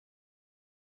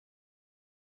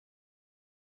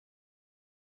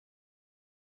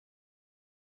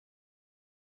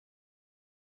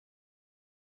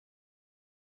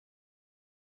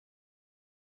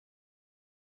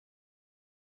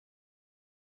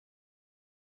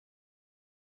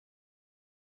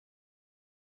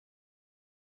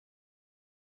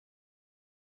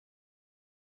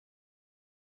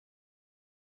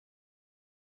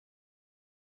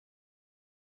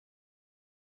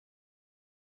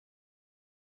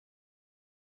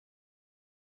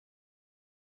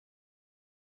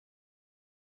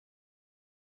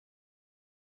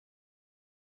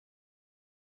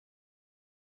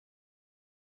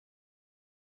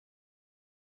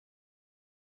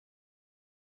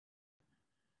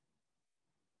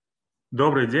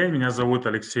Добрый день, меня зовут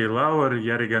Алексей Лауэр,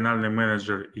 я региональный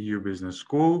менеджер EU Business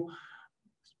School.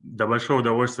 До большого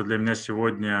удовольствия для меня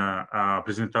сегодня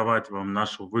презентовать вам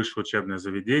наше высшее учебное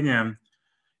заведение.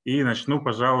 И начну,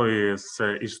 пожалуй, с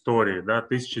истории.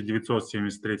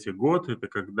 1973 год, это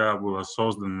когда была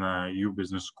создана EU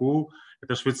Business School.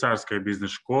 Это швейцарская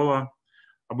бизнес-школа.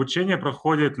 Обучение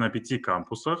проходит на 5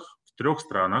 кампусах в 3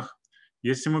 странах.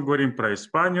 Если мы говорим про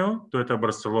Испанию, то это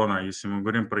Барселона. Если мы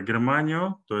говорим про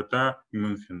Германию, то это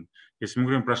Мюнхен. Если мы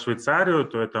говорим про Швейцарию,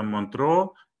 то это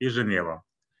Монтро и Женева.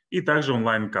 И также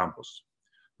онлайн-кампус.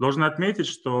 Должен отметить,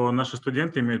 что наши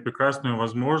студенты имеют прекрасную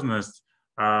возможность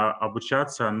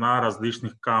обучаться на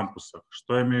различных кампусах.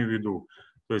 Что я имею в виду?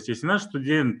 То есть если наш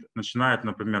студент начинает,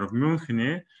 например, в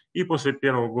Мюнхене и после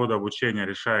первого года обучения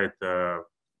решает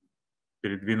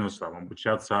передвинуться,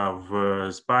 обучаться в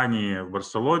Испании, в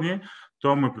Барселоне,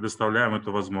 то мы предоставляем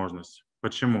эту возможность.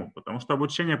 Почему? Потому что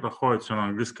обучение проходит все на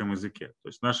английском языке. То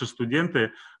есть наши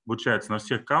студенты обучаются на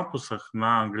всех кампусах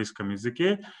на английском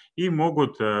языке и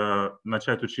могут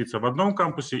начать учиться в одном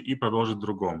кампусе и продолжить в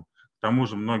другом. К тому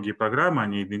же многие программы,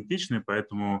 они идентичны,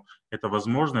 поэтому эта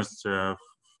возможность, в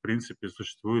принципе,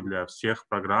 существует для всех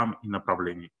программ и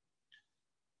направлений.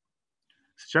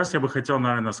 Сейчас я бы хотел,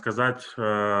 наверное, сказать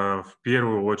в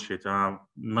первую очередь о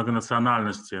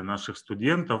многонациональности наших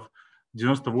студентов.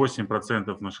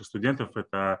 98% наших студентов –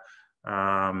 это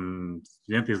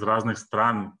студенты из разных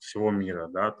стран всего мира.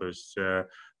 То есть, так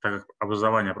как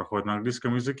образование проходит на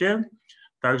английском языке,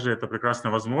 также это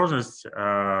прекрасная возможность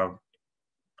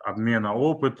обмена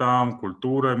опытом,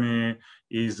 культурами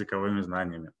и языковыми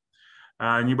знаниями.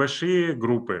 Небольшие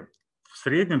группы. В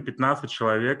среднем 15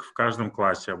 человек в каждом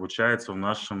классе обучается в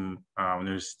нашем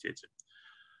университете.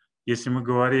 Если мы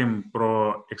говорим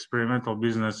про Experimental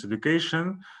Business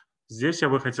Education, здесь я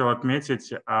бы хотел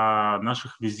отметить о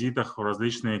наших визитах в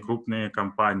различные крупные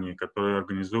компании, которые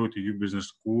организуют EU Business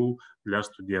School для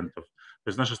студентов. То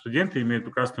есть наши студенты имеют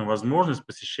прекрасную возможность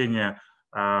посещения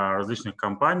различных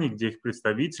компаний, где их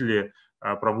представители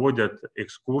проводят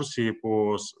экскурсии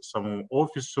по самому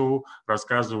офису,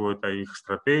 рассказывают о их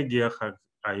стратегиях,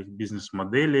 о их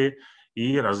бизнес-модели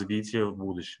и развитии в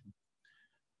будущем.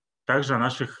 Также о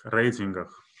наших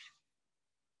рейтингах.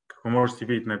 Как вы можете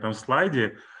видеть на этом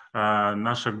слайде,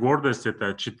 наша гордость –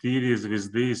 это 4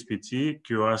 звезды из 5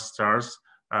 QS Stars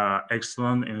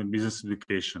Excellent in Business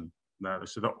Education. То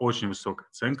есть это очень высокая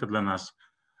оценка для нас.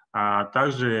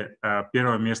 Также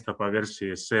первое место по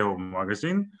версии SEO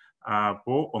Magazine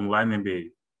по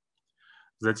онлайн-MBA.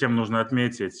 Затем нужно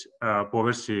отметить по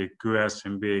версии QS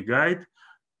MBA Guide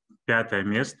 5-е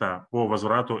место по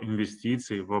возврату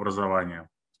инвестиций в образование.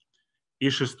 И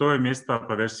 6-е место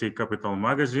по версии Capital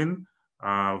Magazine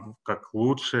как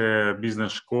лучшая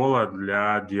бизнес-школа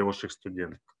для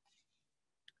девушек-студенток.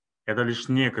 Это лишь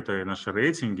некоторые наши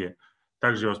рейтинги.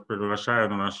 Также я вас приглашаю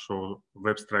на нашу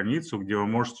веб-страницу, где вы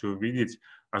можете увидеть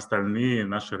остальные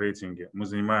наши рейтинги. Мы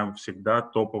занимаем всегда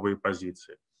топовые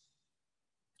позиции.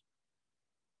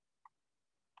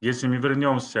 Если мы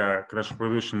вернемся к нашему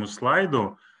предыдущему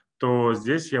слайду, то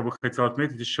здесь я бы хотел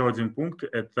отметить еще один пункт.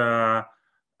 Это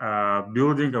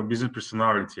Building of Business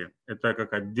Personality. Это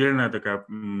как отдельная такая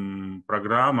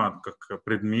программа, как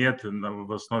предмет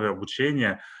в основе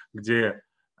обучения, где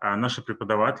наши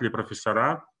преподаватели,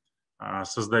 профессора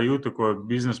создают такое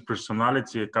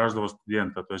бизнес-персоналити каждого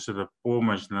студента. То есть это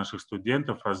помощь для наших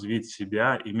студентов развить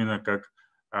себя именно как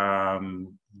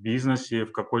в бизнесе,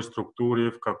 в какой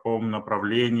структуре, в каком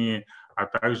направлении, а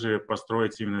также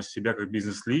построить именно себя как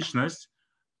бизнес-личность,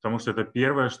 потому что это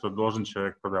первое, что должен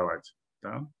человек продавать.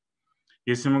 Да?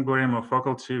 Если мы говорим о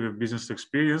Faculty with Business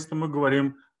Experience, то мы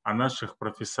говорим о наших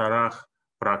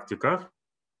профессорах-практиках.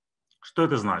 Что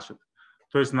это значит?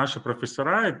 То есть наши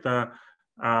профессора – это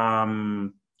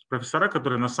профессора,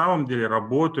 которые на самом деле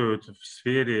работают в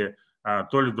сфере,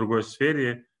 той или другой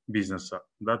сфере бизнеса.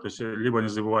 То есть либо они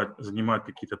занимают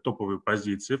какие-то топовые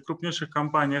позиции в крупнейших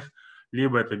компаниях,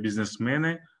 либо это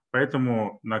бизнесмены.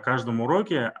 Поэтому на каждом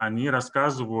уроке они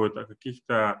рассказывают о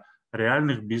каких-то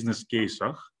реальных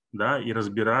бизнес-кейсах, и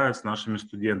разбирают с нашими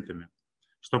студентами,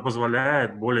 что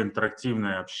позволяет более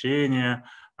интерактивное общение,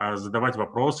 задавать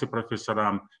вопросы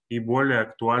профессорам и более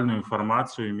актуальную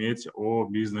информацию иметь о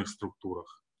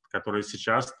бизнес-структурах, которые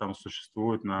сейчас там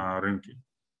существуют на рынке.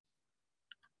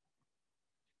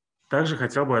 Также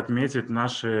хотел бы отметить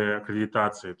наши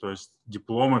аккредитации, то есть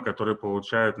дипломы, которые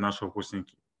получают наши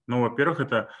выпускники. Во-первых,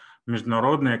 это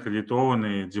международный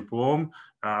аккредитованный диплом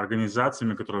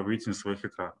организациями, которые вы видите на своих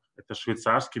экранах. Это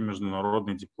швейцарский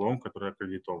международный диплом, который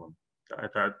аккредитован.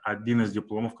 Это один из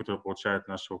дипломов, которые получают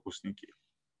наши выпускники.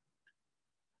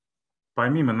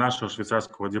 Помимо нашего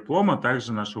швейцарского диплома,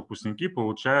 также наши выпускники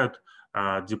получают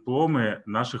дипломы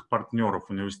наших партнеров,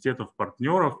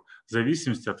 университетов-партнеров, в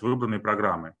зависимости от выбранной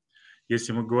программы.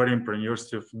 Если мы говорим про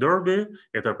университет в Дерби,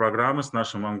 это программа с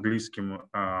нашим английским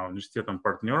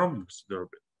университетом-партнером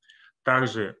Дерби.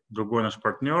 Также другой наш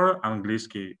партнер,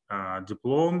 английский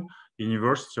диплом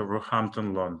University of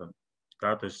Roehampton, London.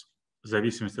 Да, то есть в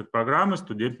зависимости от программы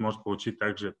студент может получить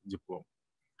также этот диплом.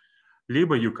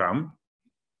 Либо UCAM,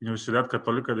 Университет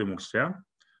Католика де Мурсия,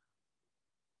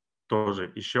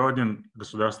 тоже еще один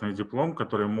государственный диплом,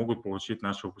 который могут получить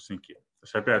наши выпускники. То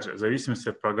есть, опять же, в зависимости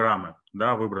от программы,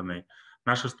 да, выбранной,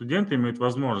 наши студенты имеют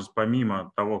возможность,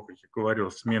 помимо того, как я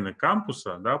говорил, смены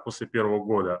кампуса, да, после первого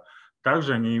года,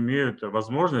 также они имеют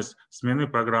возможность смены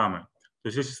программы. То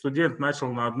есть, если студент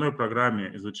начал на одной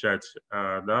программе изучать,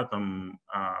 да, там,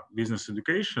 business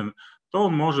education, то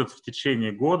он может в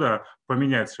течение года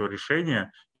поменять свое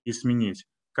решение и сменить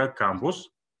как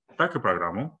кампус, так и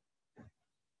программу.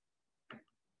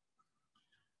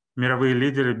 Мировые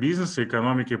лидеры бизнеса,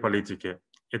 экономики и политики.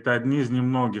 Это одни из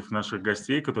немногих наших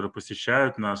гостей, которые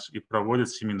посещают нас и проводят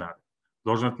семинары.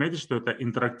 Должен отметить, что это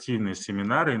интерактивные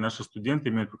семинары, и наши студенты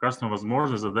имеют прекрасную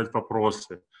возможность задать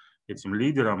вопросы этим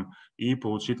лидерам и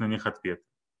получить на них ответы.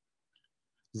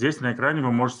 Здесь на экране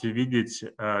вы можете видеть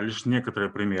лишь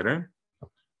некоторые примеры,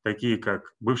 такие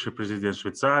как бывший президент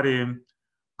Швейцарии,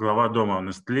 глава дома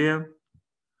Nestlé,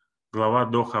 глава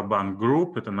Doha Bank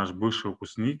Group, это наш бывший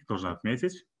выпускник, нужно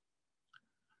отметить.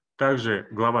 Также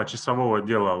глава часового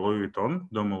отдела Louis Vuitton,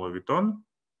 дома Louis Vuitton,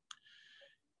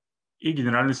 и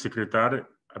генеральный секретарь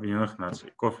Объединенных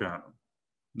Наций, Кофи Аннан.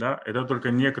 Да, это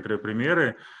только некоторые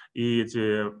примеры, и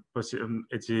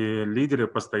эти лидеры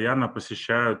постоянно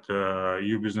посещают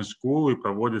EU Business School и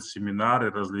проводят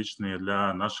семинары различные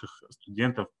для наших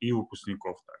студентов и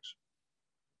выпускников также.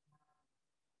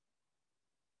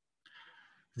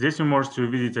 Здесь вы можете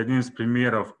увидеть один из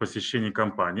примеров посещений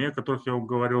компании, о которых я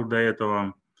говорил до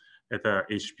этого. Это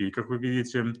HP, как вы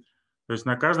видите. То есть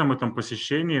на каждом этом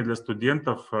посещении для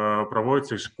студентов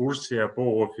проводится экскурсия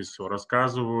по офису,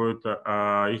 рассказывают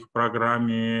о их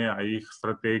программе, о их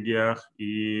стратегиях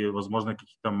и, возможно,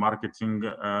 каких-то маркетинг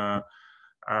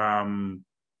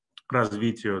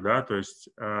развитию. Да? То есть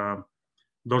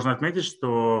должен отметить,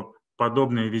 что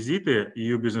подобные визиты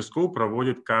EU Business School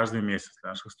проводит каждый месяц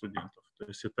для наших студентов. То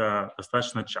есть это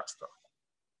достаточно часто.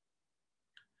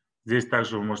 Здесь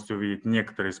также вы можете увидеть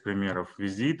некоторые из примеров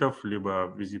визитов,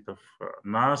 либо визитов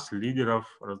нас,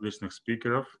 лидеров, различных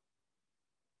спикеров.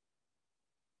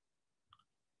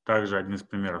 Также один из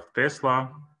примеров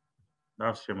Tesla,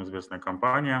 да, всем известная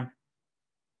компания.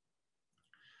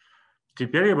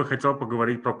 Теперь я бы хотел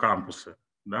поговорить про кампусы.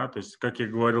 Да, то есть, как я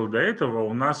говорил до этого,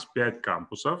 у нас 5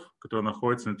 кампусов, которые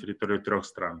находятся на территории 3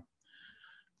 стран.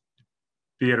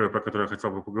 Первый, про который я хотел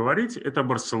бы поговорить, это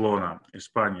Барселона,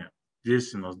 Испания.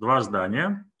 Здесь у нас 2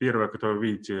 здания. Первое, которое вы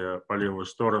видите по левую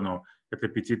сторону, это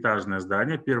 5-этажное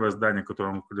здание. Первое здание,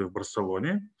 которое мы открыли в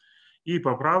Барселоне. И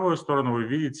по правую сторону вы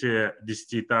видите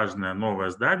 10-этажное новое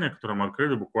здание, которое мы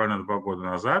открыли буквально 2 года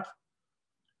назад.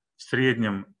 В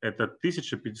среднем это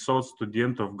 1500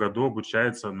 студентов в году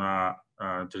обучается на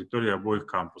территории обоих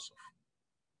кампусов.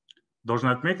 Должен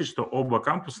отметить, что оба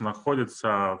кампуса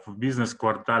находятся в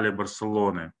бизнес-квартале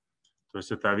Барселоны. То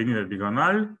есть это Авенида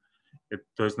Диагональ.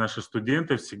 То есть наши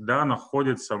студенты всегда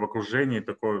находятся в окружении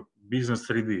такой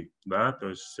бизнес-среды. Да? То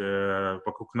есть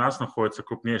вокруг нас находятся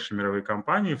крупнейшие мировые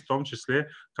компании, в том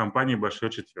числе компании Большой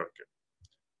Четверки.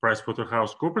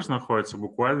 PricewaterhouseCoopers находится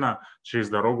буквально через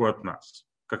дорогу от нас,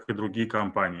 как и другие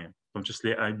компании, в том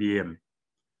числе IBM.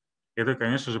 Это,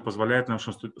 конечно же, позволяет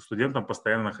нашим студентам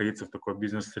постоянно находиться в такой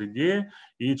бизнес-среде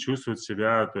и чувствовать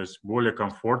себя, то есть, более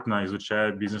комфортно,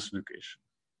 изучая бизнес-education.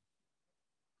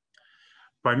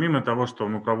 Помимо того, что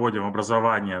мы проводим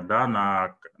образование, да,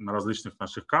 на различных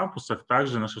наших кампусах,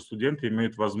 также наши студенты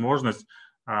имеют возможность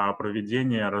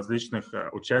проведения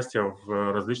участия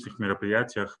в различных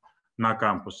мероприятиях на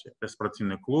кампусе. Это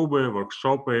спортивные клубы,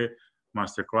 воркшопы,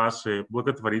 мастер-классы,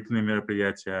 благотворительные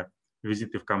мероприятия,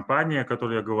 визиты в компании, о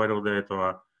которых я говорил до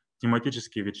этого,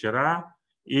 тематические вечера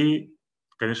и,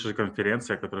 конечно же,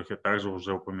 конференции, о которых я также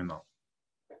уже упоминал.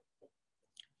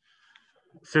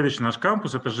 Следующий наш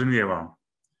кампус – это Женева.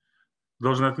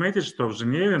 Должен отметить, что в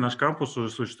Женеве наш кампус уже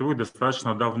существует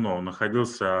достаточно давно. Он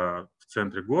находился в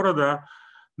центре города,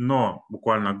 но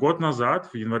буквально год назад,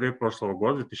 в январе прошлого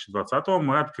года, 2020,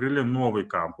 мы открыли новый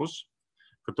кампус,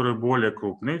 который более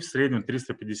крупный. В среднем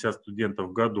 350 студентов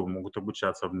в году могут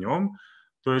обучаться в нем.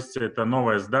 То есть это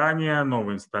новое здание,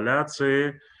 новые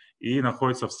инсталляции и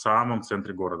находится в самом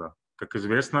центре города. Как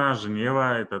известно,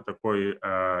 Женева – это такой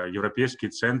европейский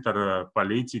центр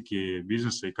политики,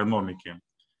 бизнеса, экономики.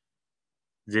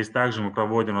 Здесь также мы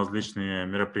проводим различные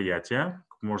мероприятия,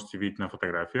 как можете видеть на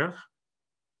фотографиях.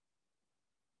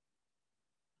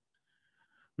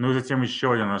 Ну и затем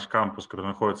еще один наш кампус, который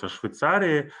находится в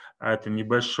Швейцарии. Это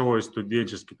небольшой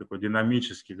студенческий такой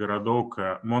динамический городок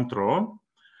Монтро.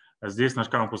 Здесь наш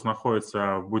кампус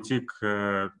находится в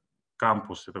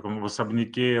бутик-кампусе, таком в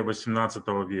особняке 18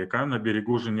 века на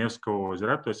берегу Женевского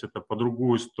озера. То есть это по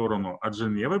другую сторону от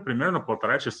Женевы, примерно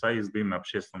 1,5 часа езды на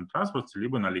общественном транспорте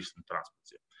либо на личном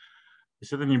транспорте. То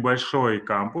есть это небольшой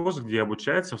кампус, где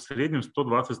обучается в среднем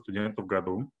 120 студентов в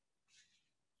году.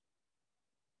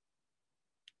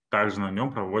 Также на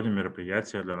нем проводим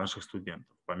мероприятия для наших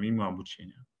студентов, помимо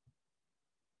обучения.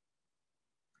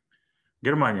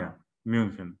 Германия,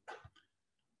 Мюнхен.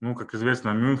 Ну, как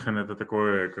известно, Мюнхен – это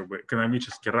такой как бы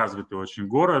экономически развитый очень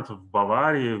город в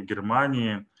Баварии, в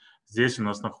Германии. Здесь у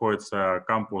нас находится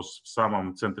кампус в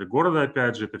самом центре города,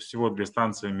 опять же, это всего 2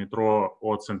 станции метро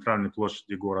от центральной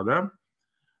площади города.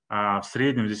 В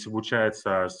среднем здесь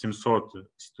обучается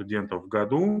 700 студентов в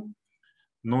году.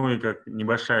 Ну и как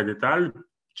небольшая деталь,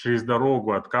 через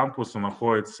дорогу от кампуса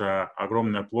находится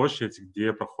огромная площадь,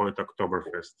 где проходит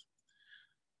Октоберфест.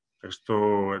 Так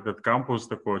что этот кампус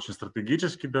такой очень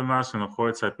стратегический для нас и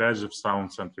находится, опять же, в самом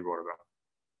центре города.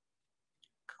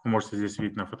 Как вы можете здесь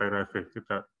видеть на фотографиях,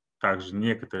 это также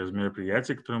некоторые из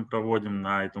мероприятий, которые мы проводим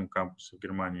на этом кампусе в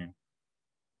Германии.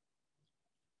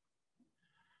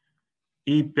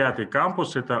 И 5-й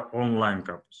кампус – это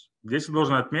онлайн-кампус. Здесь я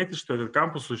должен отметить, что этот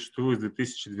кампус существует с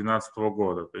 2012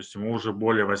 года, то есть ему уже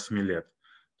более 8 лет.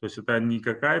 То есть это не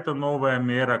какая-то новая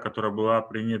мера, которая была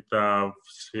принята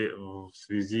в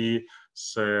связи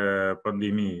с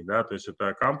пандемией, да? То есть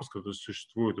это кампус, который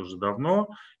существует уже давно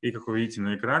и, как вы видите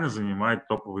на экране, занимает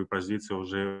топовые позиции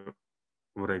уже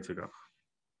в рейтингах.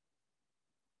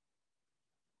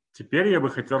 Теперь я бы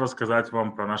хотел рассказать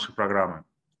вам про наши программы.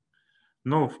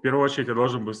 Ну, в первую очередь, я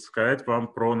должен бы сказать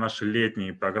вам про наши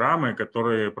летние программы,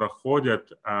 которые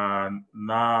проходят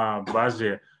на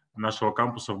базе нашего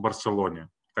кампуса в Барселоне.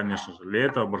 Конечно же,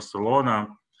 лето,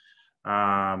 Барселона.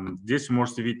 Здесь вы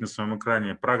можете видеть на своем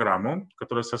экране программу,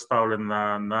 которая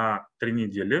составлена на 3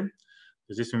 недели.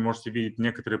 Здесь вы можете видеть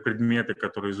некоторые предметы,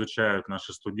 которые изучают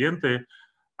наши студенты.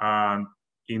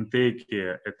 Интейки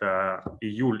 – это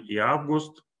июль и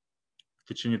август. В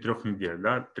течение 3 недель,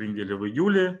 да, 3 недели в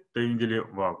июле, 3 недели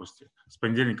в августе. С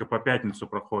понедельника по пятницу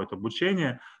проходит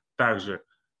обучение, также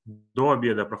до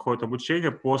обеда проходит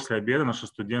обучение, после обеда наши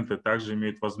студенты также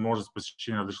имеют возможность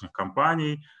посещения различных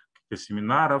компаний, каких-то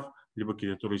семинаров, либо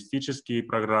какие-то туристические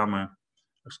программы,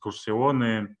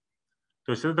 экскурсионные.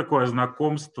 То есть это такое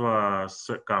знакомство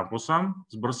с кампусом,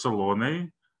 с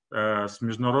Барселоной, с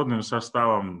международным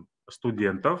составом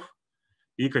студентов,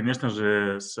 и, конечно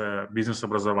же, с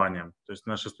бизнес-образованием. То есть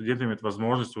наши студенты имеют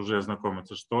возможность уже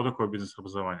ознакомиться, что такое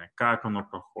бизнес-образование, как оно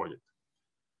проходит.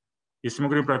 Если мы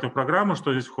говорим про эту программу,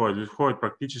 что здесь входит? Здесь входит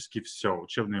практически все.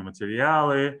 Учебные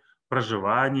материалы,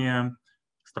 проживание,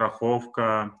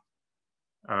 страховка,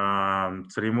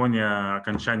 церемония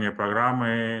окончания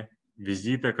программы,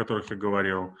 визиты, о которых я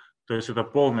говорил. То есть это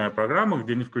полная программа,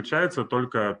 где не включается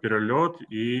только перелет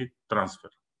и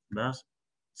трансфер. Да?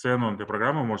 Цену этой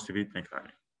программы вы можете видеть на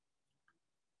экране.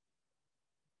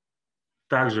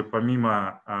 Также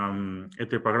помимо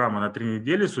этой программы на 3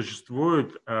 недели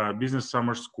существует Business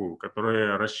Summer School,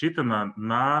 которая рассчитана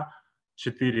на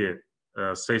 4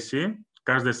 сессии.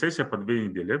 Каждая сессия по 2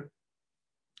 недели.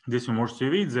 Здесь вы можете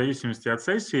увидеть, в зависимости от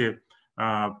сессии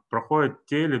проходят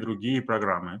те или другие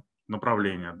программы,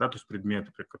 направления, да, то есть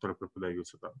предметы, которые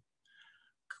преподаются там.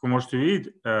 Как вы можете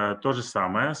увидеть, то же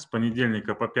самое с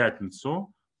понедельника по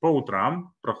пятницу. По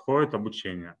утрам проходит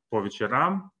обучение, по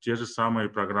вечерам те же самые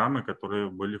программы, которые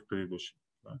были в предыдущем.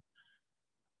 Да.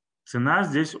 Цена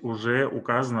здесь уже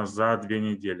указана за 2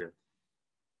 недели.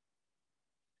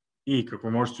 И, как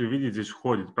вы можете увидеть, здесь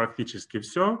входит практически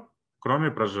все, кроме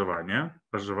проживания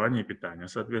и питания,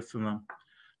 соответственно.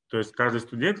 То есть каждый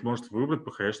студент может выбрать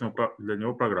подходящую для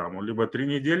него программу. Либо 3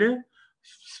 недели,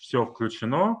 все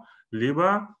включено,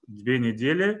 либо 2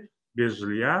 недели без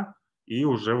жилья, и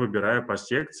уже выбирая по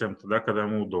секциям тогда, когда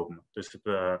ему удобно. То есть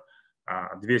это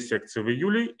 2 секции в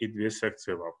июле и 2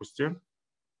 секции в августе.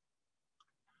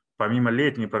 Помимо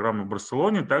летней программы в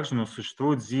Барселоне, также у нас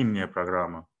существует зимняя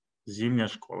программа, зимняя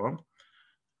школа.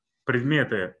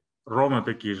 Предметы ровно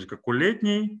такие же, как у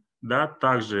летней, да,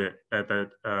 также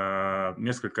это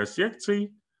несколько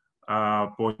секций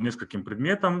по нескольким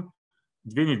предметам,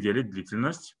 2 недели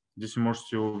длительность. Здесь вы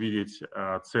можете увидеть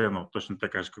цену точно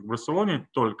такая же, как в Барселоне,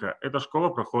 только эта школа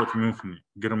проходит в Мюнхене,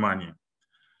 в Германии.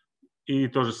 И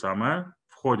то же самое,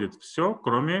 входит все,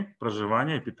 кроме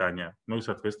проживания и питания, ну и,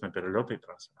 соответственно, перелеты и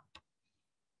трансфера.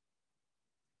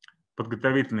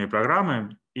 Подготовительные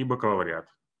программы и бакалавриат.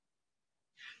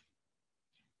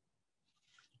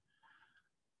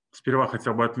 Сперва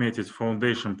хотел бы отметить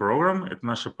Foundation Program. Это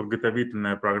наша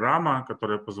подготовительная программа,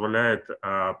 которая позволяет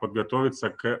подготовиться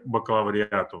к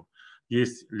бакалавриату.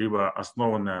 Есть либо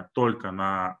основанная только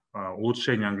на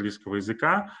улучшении английского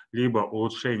языка, либо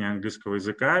улучшение английского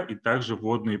языка и также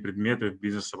вводные предметы в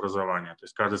бизнес-образование. То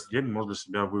есть каждый студент может для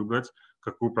себя выбрать,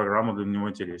 какую программу для него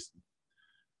интереснее.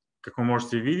 Как вы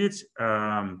можете видеть,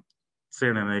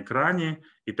 цены на экране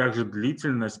и также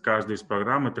длительность каждой из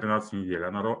программ 13 недель.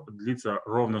 Она длится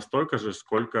ровно столько же,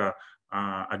 сколько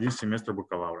один семестр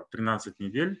бакалавра. 13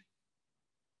 недель.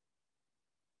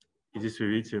 И здесь вы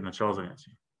видите начало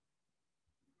занятий.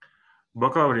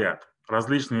 Бакалавриат.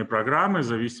 Различные программы в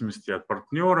зависимости от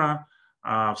партнера.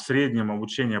 В среднем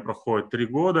обучение проходит 3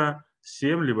 года,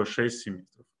 7 либо 6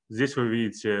 семестров. Здесь вы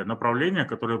видите направления,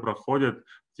 которые проходят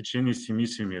в течение 7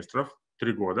 семестров,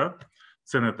 3 года.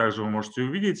 Цены также вы можете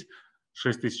увидеть.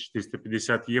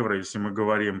 6450 евро, если мы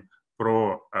говорим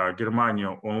про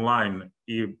Германию онлайн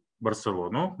и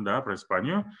Барселону, да, про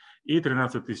Испанию. И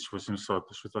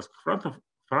 13800 швейцарских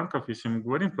франков, если мы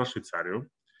говорим про Швейцарию.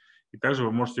 И также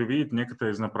вы можете увидеть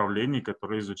некоторые из направлений,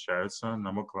 которые изучаются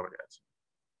на бакалавриате.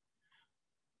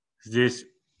 Здесь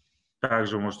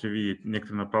также вы можете увидеть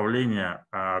некоторые направления,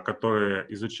 которые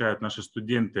изучают наши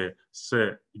студенты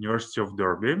с University of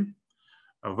Derby.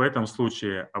 В этом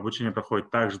случае обучение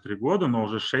проходит также 3 года, но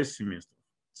уже 6 семестров.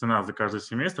 Цена за каждый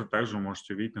семестр также вы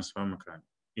можете увидеть на своем экране.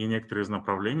 И некоторые из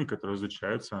направлений, которые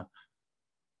изучаются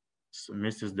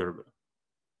вместе с Derby.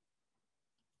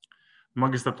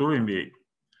 Магистратура MBA.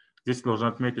 Здесь должен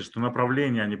отметить, что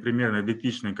направления, они примерно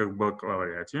идентичны, как в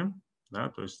бакалавриате. Да,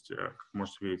 то есть, как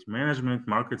можете видеть, менеджмент,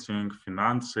 маркетинг,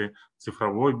 финансы,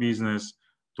 цифровой бизнес,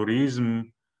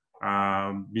 туризм,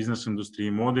 бизнес-индустрии,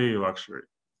 моды и лакшери.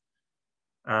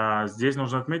 Здесь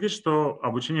нужно отметить, что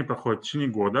обучение проходит в течение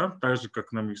года, так же,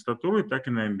 как на магистратуру, так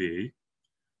и на MBA.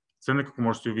 Цены, как вы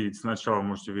можете увидеть, сначала вы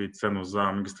можете увидеть цену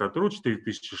за магистратуру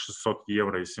 4600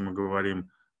 евро, если мы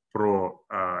говорим про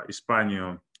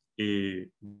Испанию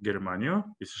и Германию,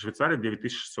 если Швейцария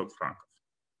 9600 франков.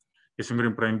 Если мы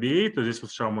говорим про MBA, то здесь вы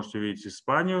сначала можете увидеть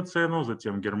Испанию цену,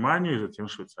 затем Германию и затем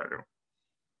Швейцарию.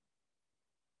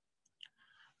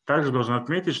 Также должен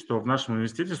отметить, что в нашем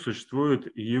университете существует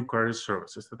EU Career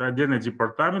Services. Это отдельный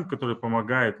департамент, который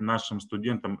помогает нашим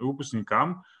студентам и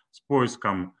выпускникам с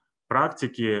поиском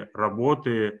практики,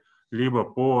 работы, либо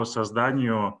по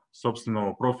созданию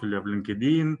собственного профиля в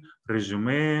LinkedIn,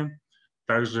 режимі,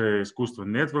 также искусство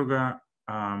нетворка,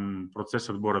 процесс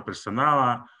отбора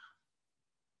персонала.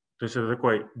 То есть это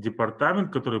такой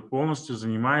департамент, который полностью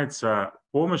занимается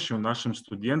помощью нашим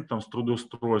студентам с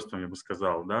трудоустройством, я бы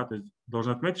сказал. Да? То есть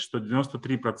должен отметить, что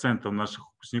 93% наших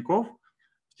выпускников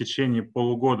в течение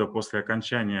полугода после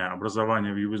окончания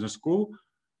образования в U-Business School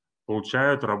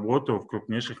получают работу в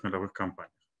крупнейших мировых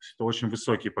компаниях. Это очень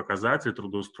высокий показатель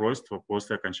трудоустройства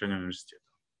после окончания университета.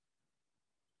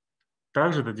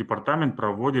 Также этот департамент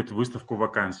проводит выставку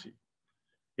вакансий.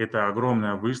 Это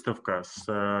огромная выставка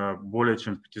с более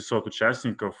чем 500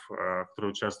 участников,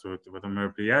 которые участвуют в этом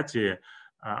мероприятии,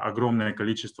 огромное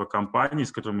количество компаний,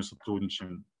 с которыми мы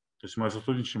сотрудничаем. То есть мы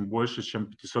сотрудничаем больше, чем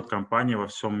 500 компаний во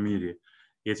всем мире.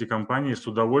 И эти компании с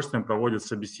удовольствием проводят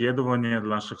собеседования для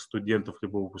наших студентов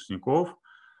либо выпускников.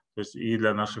 То есть и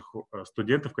для наших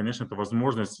студентов, конечно, это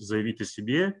возможность заявить о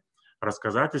себе,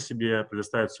 рассказать о себе,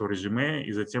 предоставить свое резюме,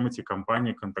 и затем эти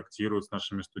компании контактируют с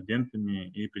нашими студентами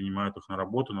и принимают их на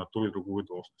работу на ту и другую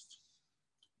должность.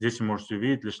 Здесь вы можете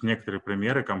увидеть лишь некоторые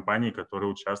примеры компаний, которые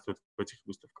участвуют в этих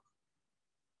выставках.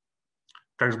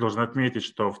 Также должен отметить,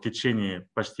 что в течение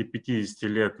почти 50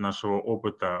 лет нашего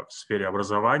опыта в сфере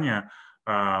образования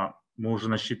мы уже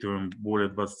насчитываем более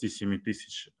 27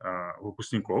 тысяч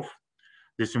выпускников.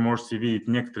 Здесь вы можете видеть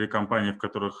некоторые компании, в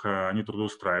которых они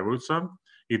трудоустраиваются,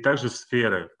 и также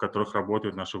сферы, в которых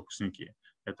работают наши выпускники.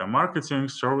 Это маркетинг,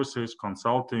 services,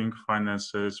 consulting,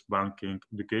 finances, banking,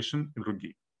 education и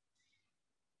другие.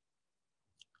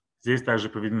 Здесь также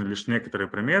приведены лишь некоторые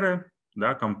примеры,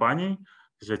 да, компаний.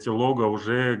 То есть эти лого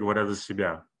уже говорят за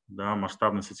себя, да,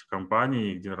 масштабность этих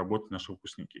компаний, где работают наши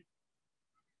выпускники.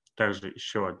 Также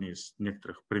еще одни из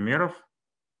некоторых примеров.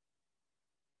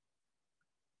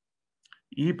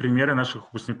 И примеры наших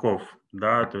выпускников,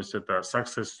 да, то есть это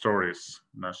success stories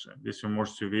наши. Здесь вы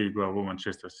можете увидеть главу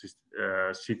Манчестер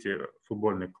Сити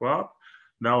футбольный клуб,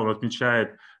 Да, он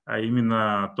отмечает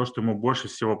именно то, что ему больше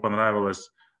всего понравилось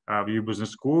в EU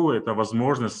Business School, это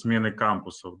возможность смены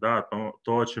кампусов, да,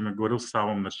 то, о чем я говорил в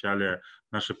самом начале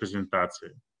нашей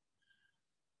презентации.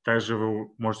 Также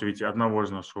вы можете видеть одного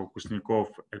из наших выпускников,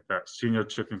 это Senior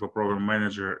Technical Program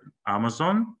Manager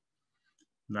Amazon.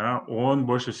 Да, он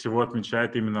больше всего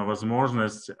отмечает именно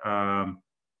возможность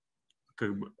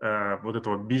вот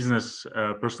этого бизнес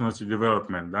personality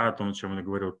development, да, о том, о чем я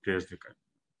говорил прежде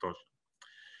тоже.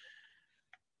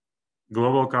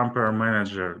 Global Camper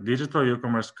Manager, Digital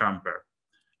E-commerce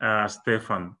Camper.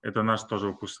 Стефан, это наш тоже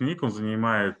выпускник, он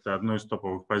занимает одну из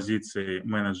топовых позиций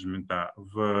менеджмента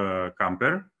в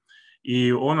Camper,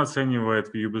 и он оценивает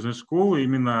в EU Business School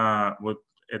именно вот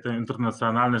это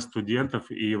интернациональность студентов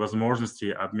и возможности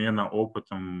обмена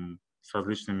опытом с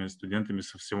различными студентами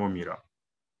со всего мира.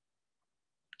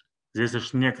 Здесь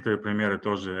лишь некоторые примеры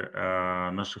тоже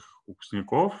наших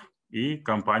выпускников и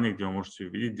компаний, где вы можете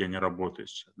увидеть, где они работают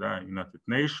сейчас. Да? United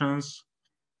Nations,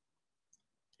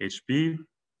 HP,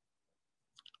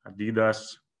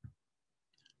 Adidas.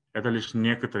 Это лишь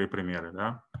некоторые примеры.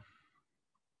 Да?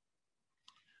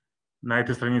 На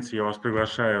этой странице я вас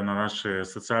приглашаю на наши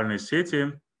социальные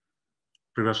сети.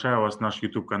 Приглашаю вас в наш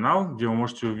YouTube-канал, где вы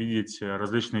можете увидеть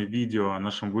различные видео о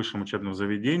нашем высшем учебном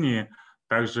заведении,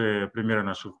 также примеры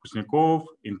наших выпускников,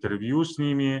 интервью с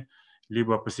ними,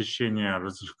 либо посещение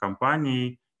различных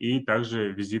компаний и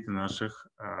также визиты наших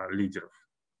лидеров.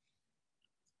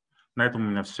 На этом у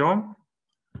меня все.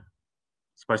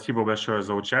 Спасибо большое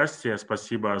за участие,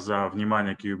 спасибо за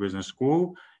внимание к EU Business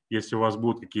School. Если у вас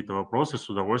будут какие-то вопросы, с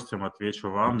удовольствием отвечу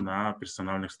вам на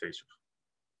персональных встречах.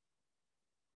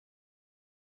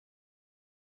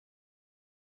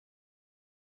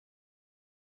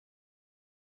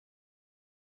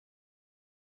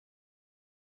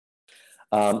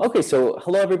 Okay, so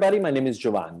hello everybody, my name is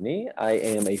Giovanni. I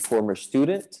am a former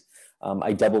student.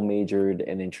 I double majored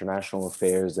in international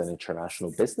affairs and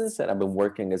international business, and I've been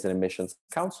working as an admissions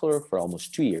counselor for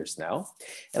almost 2 years now.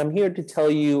 And I'm here to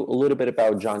tell you a little bit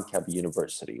about John Cabot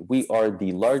University. We are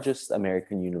the largest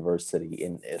American university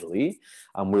in Italy.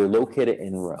 We're located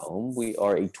in Rome. We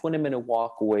are a 20-minute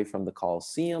walk away from the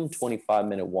Colosseum,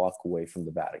 25-minute walk away from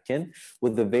the Vatican,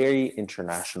 with a very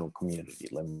international community.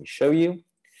 Let me show you.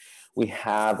 We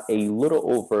have a little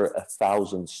over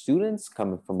 1,000 students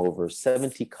coming from over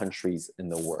 70 countries in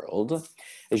the world.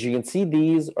 As you can see,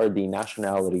 these are the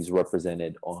nationalities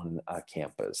represented on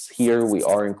campus. Here we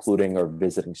are including our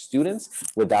visiting students.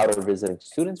 Without our visiting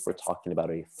students, we're talking about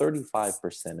a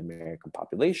 35% American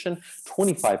population,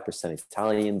 25%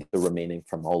 Italian, the remaining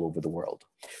from all over the world.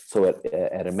 So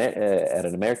at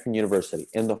an American university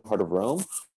in the heart of Rome,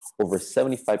 over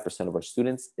 75% of our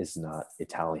students is not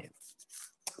Italian.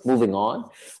 Moving on,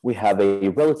 we have a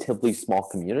relatively small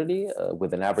community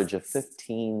with an average of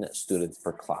 15 students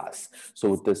per class. So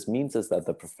what this means is that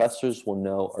the professors will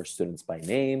know our students by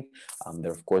name.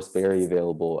 They're of course very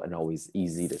available and always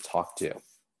easy to talk to.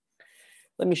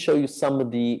 Let me show you some of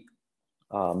the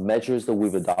measures that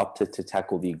we've adopted to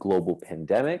tackle the global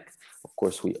pandemic. Of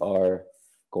course, we are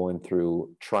going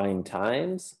through trying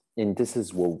times, and this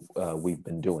is what we've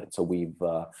been doing. So we've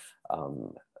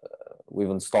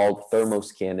installed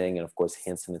thermoscanning and, of course,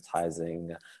 hand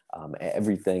sanitizing,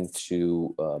 everything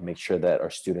to make sure that our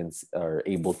students are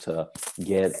able to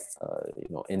get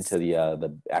into the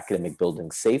academic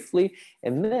building safely.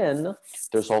 And then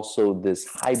there's also this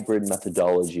hybrid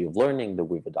methodology of learning that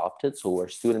we've adopted, so our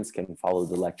students can follow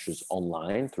the lectures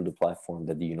online through the platform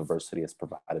that the university has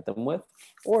provided them with,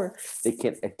 or they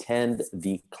can attend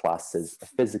the classes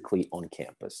physically on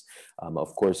campus.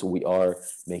 Of course, we are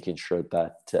making sure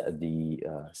that the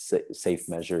safe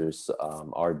measures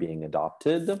are being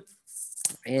adopted,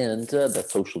 and that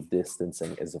social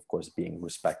distancing is, of course, being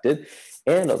respected.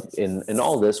 And in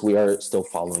all this, we are still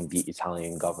following the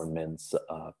Italian government's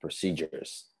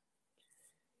procedures.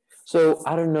 So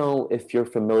I don't know if you're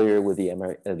familiar with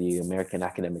the American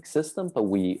academic system, but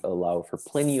we allow for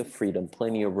plenty of freedom,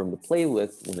 plenty of room to play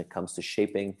with when it comes to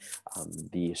shaping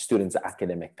the student's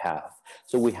academic path.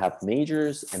 So we have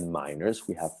majors and minors.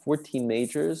 We have 14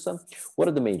 majors. What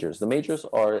are the majors? The majors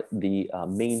are the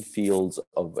main fields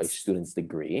of a student's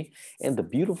degree. And the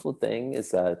beautiful thing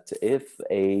is that if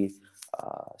a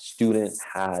student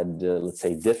had, let's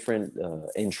say, different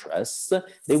interests,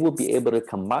 they will be able to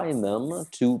combine them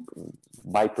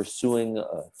by pursuing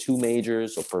 2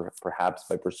 majors, or perhaps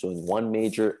by pursuing 1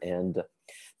 major and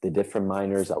the different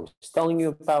minors I was telling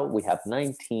you about. We have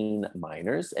 19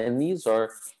 minors, and these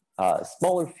are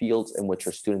smaller fields in which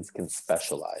our students can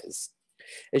specialize.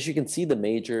 As you can see, the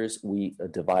majors, we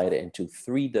divide into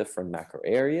 3 different macro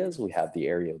areas. We have the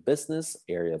area of business,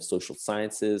 area of social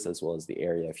sciences, as well as the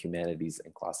area of humanities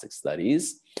and classic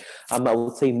studies. I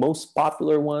would say most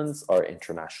popular ones are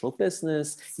international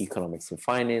business, economics and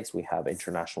finance. We have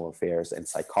international affairs and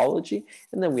psychology,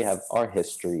 and then we have art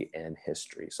history and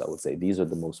history. So I would say these are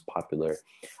the most popular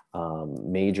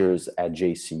majors at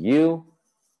JCU.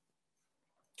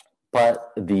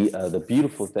 But the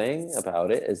beautiful thing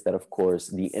about it is that, of course,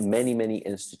 the many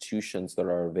institutions that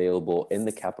are available in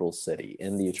the capital city,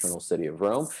 in the eternal city of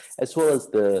Rome, as well as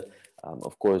the,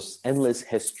 of course, endless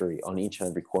history on each and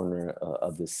every corner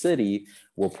of the city,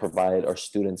 will provide our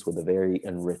students with a very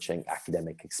enriching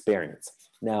academic experience.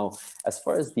 Now, as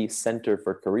far as the Center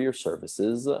for Career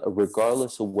Services,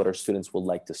 regardless of what our students would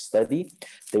like to study,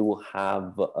 they will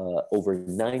have over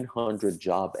 900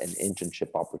 job and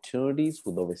internship opportunities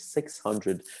with over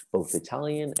 600 both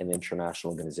Italian and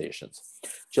international organizations.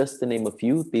 Just to name a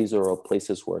few, these are all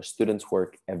places where students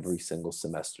work every single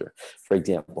semester. For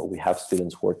example, we have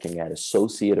students working at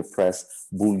Associated Press,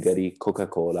 Bulgari,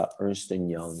 Coca-Cola, Ernst &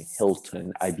 Young,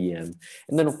 Hilton, IBM.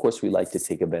 And then, of course, we like to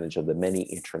take advantage of the many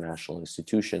international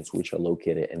institutions which are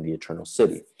located in the Eternal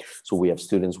City. So we have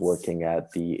students working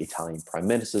at the Italian Prime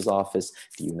Minister's Office,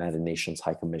 the United Nations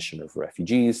High Commissioner of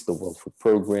Refugees, the World Food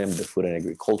Program, the Food and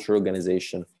Agriculture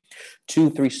Organization.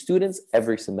 2-3 students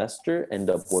every semester end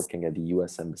up working at the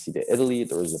US Embassy to Italy.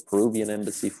 There is a Peruvian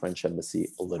embassy, French embassy,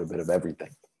 a little bit of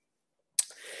everything.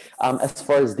 As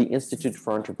far as the Institute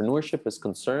for Entrepreneurship is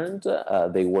concerned,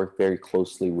 they work very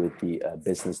closely with the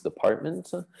business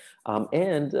department.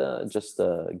 Just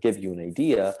to give you an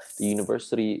idea,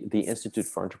 the Institute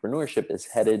for Entrepreneurship is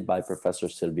headed by Professor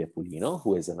Silvia Pulino,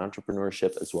 who is an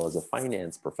entrepreneurship as well as a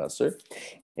finance professor.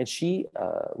 And she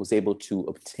was able to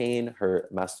obtain her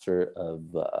Master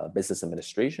of Business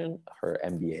Administration, her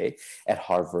MBA, at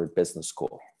Harvard Business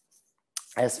School.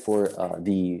 As for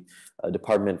the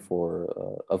Department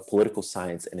of Political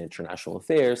Science and International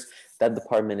Affairs, that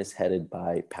department is headed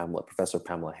by Professor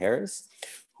Pamela Harris,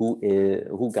 who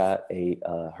got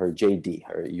her JD,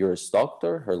 her Juris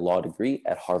Doctor, her law degree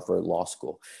at Harvard Law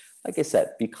School. Like I said,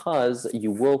 because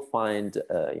you will find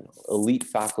elite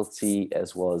faculty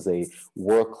as well as a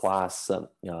world-class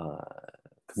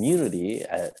community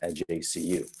at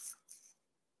JCU.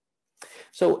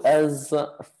 So as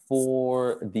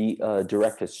for the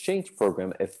direct exchange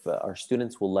program, if our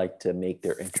students would like to make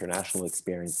their international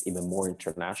experience even more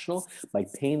international, by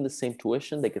paying the same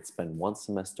tuition, they could spend 1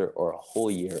 semester or a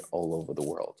whole year all over the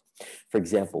world. For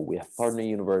example, we have partner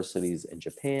universities in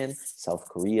Japan, South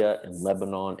Korea, and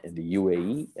Lebanon, and the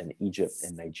UAE, and Egypt,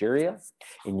 and Nigeria.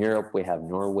 In Europe, we have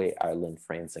Norway, Ireland,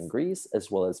 France, and Greece, as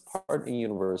well as partner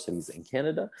universities in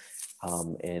Canada,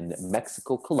 in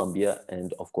Mexico, Colombia,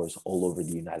 and of course, all over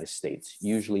the United States.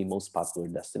 Usually most popular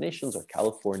destinations are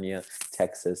California,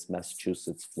 Texas,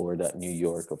 Massachusetts, Florida, New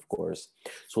York, of course.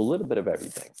 So a little bit of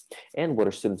everything. And what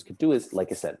our students could do is,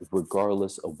 like I said,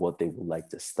 regardless of what they would like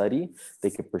to study,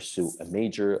 they could pursue a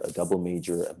major, a double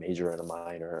major, a major and a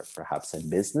minor, perhaps in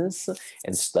business,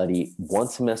 and study 1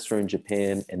 semester in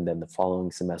Japan and then the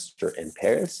following semester in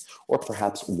Paris, or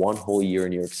perhaps 1 whole year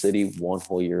in New York City, 1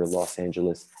 whole year in Los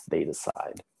Angeles. They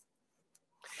decide.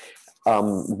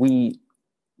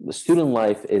 The student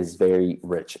life is very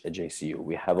rich at JCU.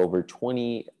 We have over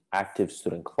 20 active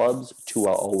student clubs. 2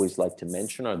 I always like to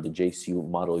mention are the JCU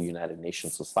Model United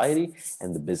Nations Society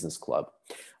and the Business Club.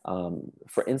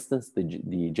 For instance, the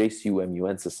JCU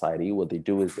MUN Society, what they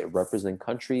do is they represent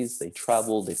countries, they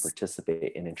travel, they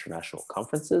participate in international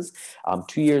conferences.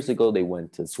 2 years ago, they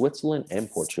went to Switzerland and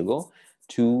Portugal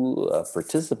to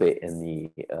participate in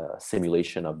the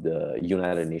simulation of the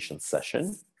United Nations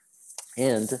session.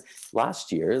 And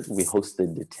last year, we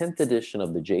hosted the 10th edition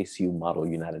of the JCU Model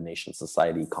United Nations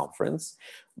Society Conference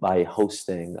by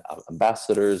hosting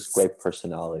ambassadors, great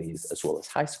personalities, as well as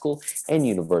high school and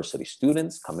university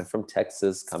students coming from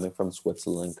Texas, coming from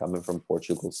Switzerland, coming from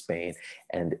Portugal, Spain,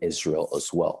 and Israel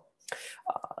as well.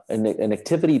 An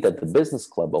activity that the Business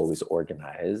Club always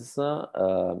organizes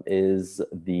is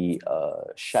the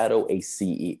Shadow a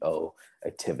CEO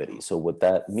activity. So what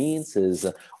that means is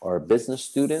our business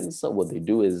students, what they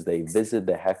do is they visit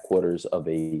the headquarters of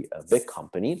a big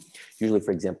company. Usually,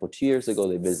 for example, 2 years ago,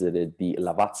 they visited the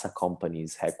Lavazza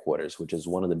company's headquarters, which is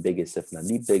one of the biggest, if not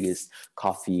the biggest,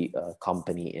 coffee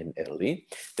company in Italy.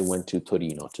 They went to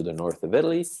Torino, to the north of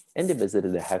Italy, and they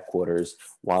visited the headquarters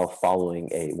while following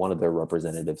one of their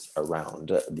representatives around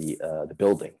the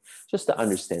building, just to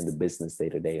understand the business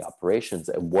day-to-day operations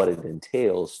and what it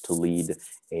entails to lead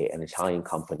an Italian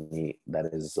company that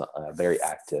is very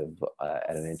active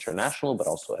at an international, but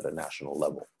also at a national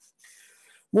level.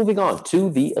 Moving on to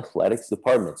the athletics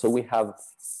department. So we have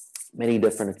many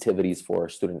different activities for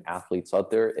student athletes out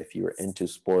there. If you're into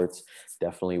sports,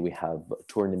 definitely we have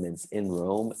tournaments in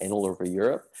Rome and all over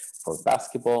Europe for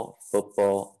basketball,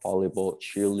 football, volleyball,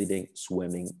 cheerleading,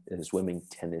 swimming,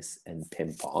 tennis, and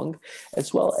ping pong,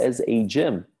 as well as a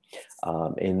gym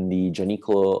in the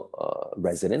Gianicolo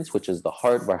residence, which is the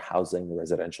heart of our housing and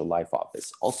residential life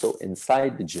office. Also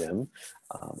inside the gym,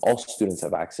 all students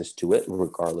have access to it,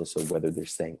 regardless of whether they're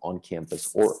staying on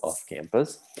campus or off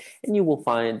campus. And you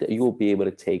will be able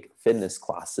to take fitness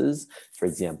classes. For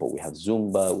example, we have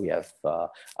Zumba, we have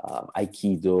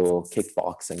Aikido,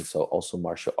 kickboxing, so also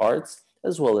martial arts,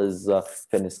 as well as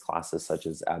fitness classes such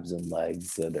as abs and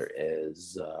legs. There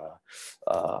is,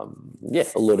 a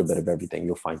little bit of everything.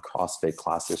 You'll find CrossFit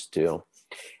classes too.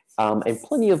 And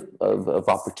plenty of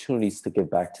opportunities to give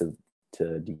back to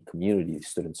the community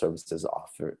student services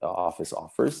office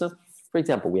offers. For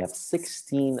example, we have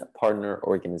 16 partner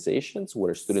organizations. What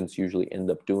our students usually end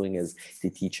up doing is they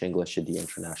teach English at the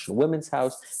International Women's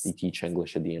House, they teach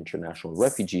English at the International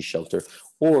Refugee Shelter,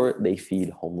 or they feed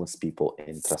homeless people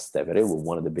in Trastevere. We're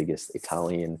one of the biggest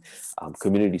Italian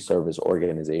community service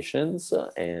organizations,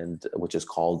 and which is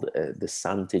called the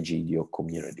Sant'Egidio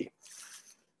community.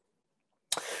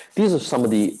 These are some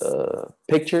of the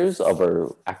pictures of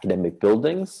our academic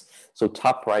buildings. So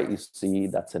top right, you see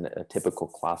that's a typical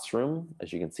classroom.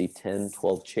 As you can see, 10,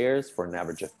 12 chairs for an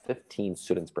average of 15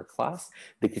 students per class.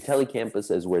 The Critelli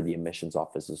campus is where the admissions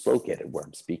office is located, where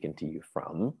I'm speaking to you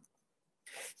from.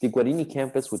 The Guarini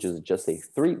campus, which is just a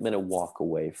 3-minute walk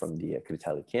away from the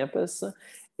Critelli campus,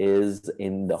 is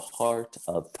in the heart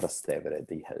of Trastevere,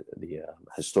 the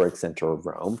historic center of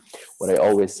Rome. What I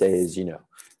always say is,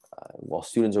 while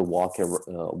students are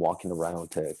walking around,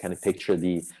 to kind of picture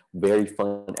the very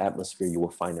fun atmosphere you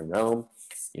will find in Rome,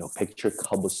 picture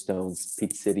cobblestones,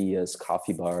 pizzerias,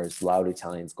 coffee bars, loud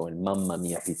Italians going, "Mamma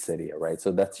mia pizzeria," right?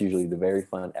 So that's usually the very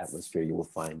fun atmosphere you will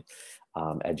find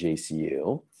at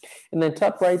JCU. And then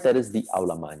top right, that is the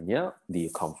Aula Magna, the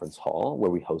conference hall, where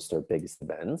we host our biggest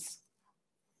events.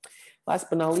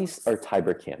 Last but not least, our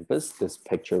Tiber campus. This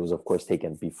picture was, of course,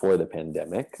 taken before the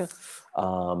pandemic.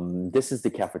 This is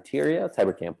the cafeteria.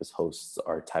 Tiber campus hosts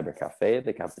our Tiber Cafe,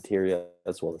 the cafeteria,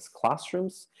 as well as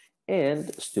classrooms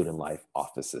and student life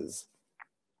offices.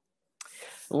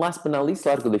 And last but not least,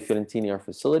 Largo dei Fiorentini, our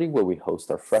facility, where we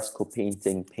host our fresco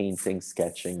painting,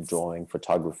 sketching, drawing,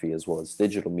 photography, as well as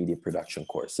digital media production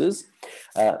courses.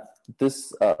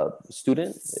 This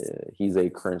student, he's a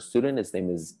current student. His name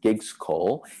is Giggs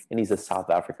Cole, and he's a South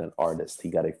African artist. He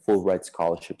got a full ride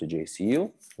scholarship to JCU.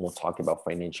 And we'll talk about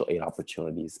financial aid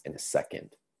opportunities in a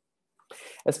second.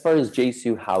 As far as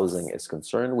JCU housing is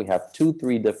concerned, we have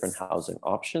 3 different housing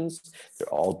options. They're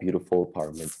all beautiful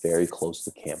apartments, very close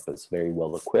to campus, very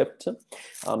well equipped.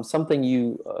 Something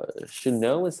you should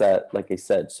know is that, like I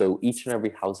said, so each and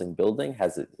every housing building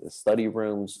has study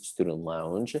rooms, student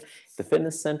lounge. The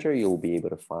fitness center you'll be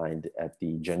able to find at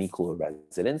the Gianicolo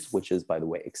residence, which is, by the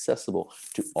way, accessible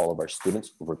to all of our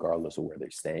students, regardless of where they're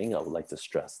staying. I would like to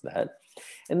stress that.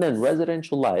 And then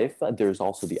residential life, there's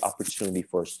also the opportunity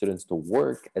for students to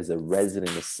work as a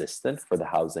resident assistant for the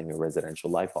Housing and Residential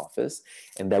Life Office.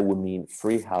 And that would mean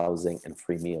free housing and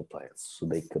free meal plans. So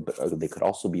they could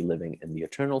also be living in the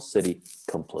Eternal City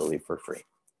completely for free.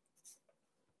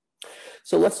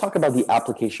 So let's talk about the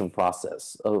application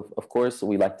process. Of course,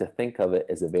 we like to think of it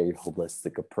as a very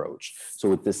holistic approach. So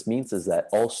what this means is that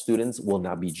all students will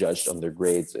not be judged on their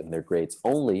grades and their grades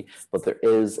only, but there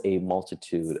is a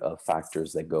multitude of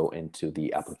factors that go into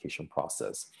the application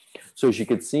process. So as you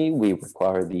can see, we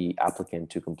require the applicant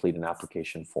to complete an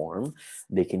application form.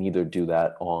 They can either do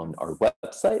that on our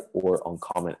website or on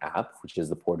Common App, which is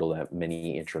the portal that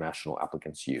many international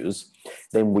applicants use.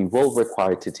 Then we will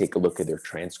require to take a look at their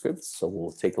transcripts. So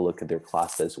we'll take a look at their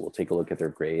classes, we'll take a look at their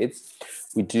grades.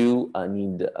 We do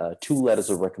need 2 letters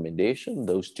of recommendation.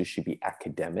 Those 2 should be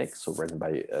academic, so written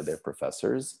by their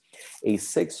professors. A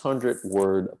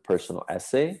 600-word personal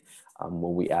essay,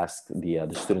 when we ask the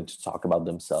student to talk about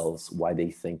themselves, why they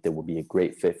think they will be a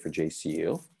great fit for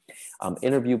JCU.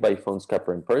 Interview by phone, Skype,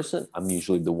 or in person. I'm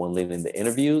usually the one leading the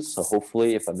interviews, so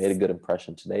hopefully if I made a good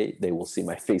impression today, they will see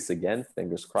my face again,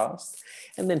 fingers crossed.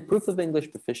 And then proof of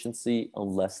English proficiency,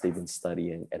 unless they've been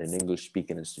studying at an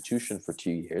English-speaking institution for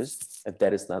 2 years. If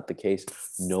that is not the case,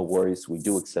 no worries. We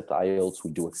do accept IELTS,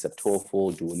 we do accept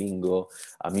TOEFL, Duolingo.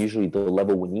 Usually the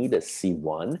level we need is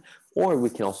C1. Or we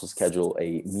can also schedule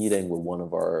a meeting with one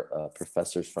of our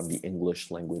professors from the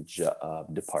English language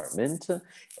department.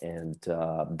 And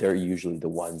they're usually the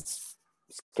ones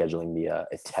scheduling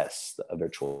a test, a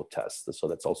virtual test. So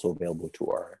that's also available to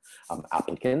our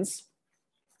applicants.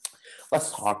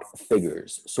 Let's talk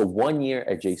figures. So 1 year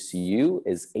at JCU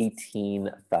is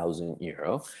 18,000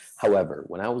 euro. However,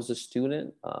 when I was a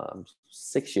student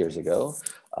 6 years ago,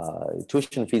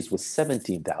 tuition fees was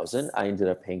 17,000. I ended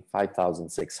up paying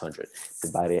 5,600.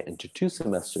 Divided it into 2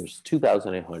 semesters,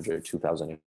 2,800,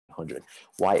 2,800.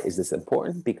 Why is this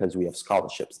important? Because we have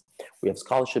scholarships. We have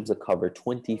scholarships that cover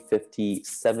 20, 50,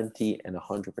 70, and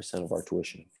 100% of our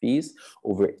tuition fees.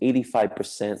 Over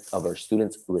 85% of our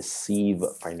students receive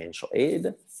financial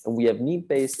aid. And we have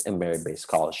need-based and merit-based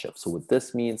scholarships. So what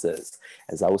this means is,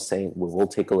 as I was saying, we will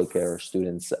take a look at our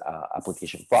students'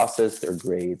 application process, their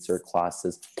grades, their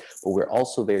classes, but we're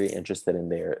also very interested in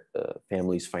their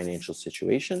family's financial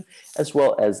situation, as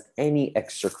well as any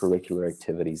extracurricular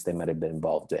activities they might have been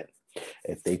involved in.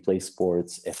 If they play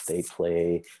sports, if they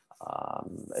play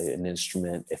an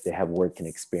instrument, if they have working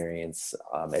experience,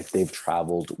 if they've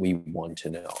traveled, we want to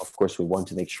know. Of course, we want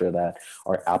to make sure that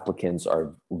our applicants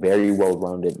are very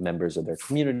well-rounded members of their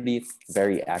community,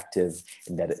 very active,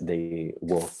 and that they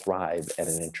will thrive at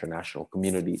an international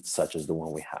community such as the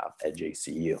one we have at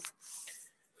JCU.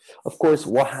 Of course,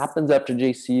 what happens after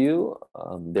JCU?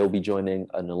 They'll be joining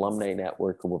an alumni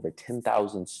network of over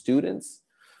 10,000 students.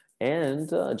 And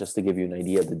just to give you an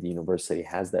idea that the university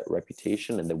has that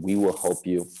reputation and that we will help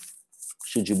you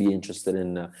should you be interested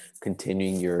in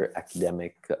continuing your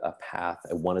academic path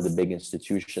at one of the big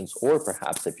institutions, or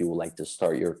perhaps if you would like to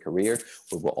start your career,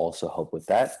 we will also help with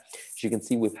that. As you can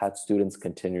see, we've had students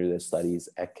continue their studies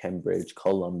at Cambridge,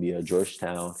 Columbia,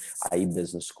 Georgetown, IE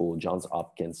Business School, Johns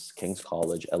Hopkins, King's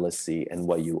College, LSE,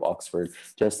 NYU, Oxford,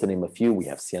 just to name a few. We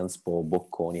have Sciences-Po,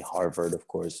 Bocconi, Harvard, of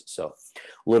course. So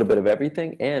a little bit of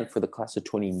everything. And for the class of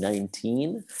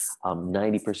 2019,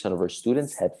 90% of our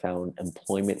students had found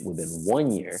employment within 1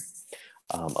 year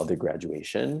of their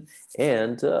graduation.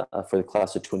 And for the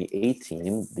class of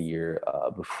 2018, the year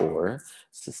before,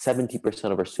 so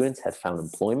 70% of our students had found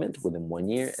employment within 1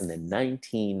 year, and then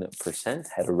 19%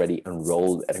 had already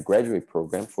enrolled at a graduate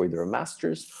program for either a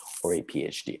master's or a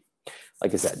PhD.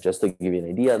 Like I said, just to give you an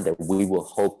idea that we will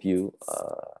help you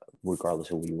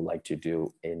regardless of what you would like to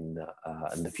do in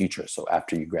the future. So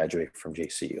after you graduate from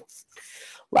JCU.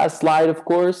 Last slide, of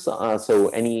course. So as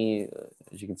you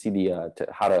can see,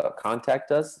 how to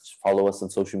contact us. Just follow us on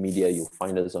social media. You'll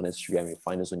find us on Instagram. You'll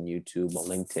find us on YouTube, on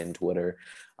LinkedIn, Twitter.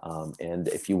 And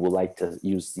if you would like to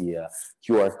use the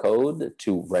QR code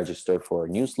to register for our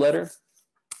newsletter,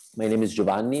 my name is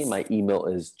Giovanni. My email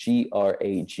is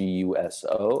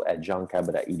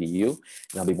graguso@johncabot.edu.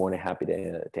 And I'll be more than happy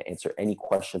to answer any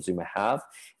questions you may have.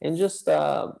 And just,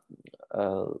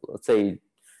 let's say,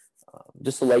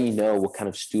 just to let you know what kind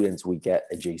of students we get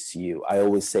at JCU. I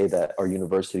always say that our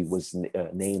university was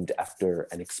named after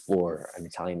an explorer, an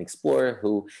Italian explorer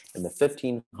who in the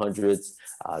 1500s,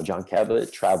 John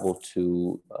Cabot traveled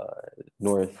to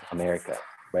North America,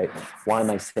 right? Why am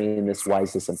I saying this? Why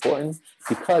is this important?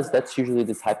 Because that's usually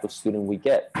the type of student we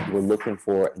get. We're looking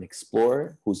for an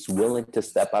explorer who's willing to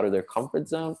step out of their comfort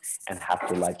zone and have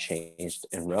their life changed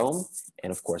in Rome,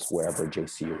 and of course, wherever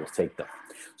JCU will take them.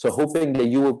 So hoping that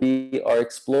you will be our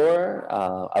explorer.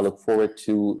 I look forward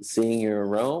to seeing you in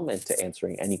Rome and to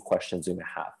answering any questions you may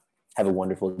have. Have a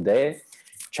wonderful day.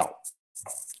 Ciao.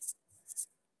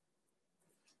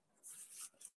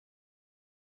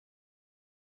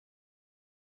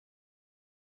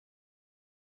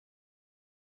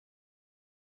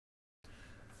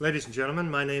 Ladies and gentlemen,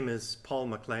 my name is Paul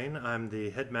McLean. I'm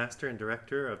the headmaster and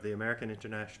director of the American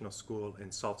International School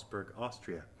in Salzburg,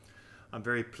 Austria. I'm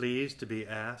very pleased to be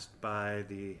asked by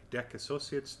the DEC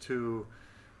Associates to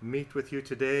meet with you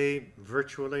today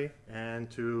virtually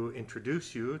and to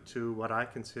introduce you to what I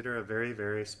consider a very,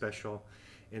 very special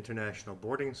international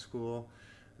boarding school,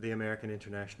 the American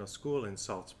International School in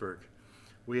Salzburg.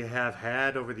 We have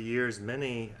had over the years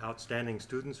many outstanding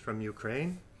students from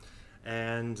Ukraine,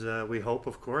 and we hope,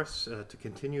 of course, to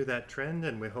continue that trend,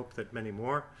 and we hope that many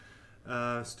more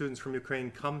students from Ukraine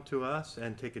come to us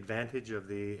and take advantage of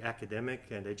the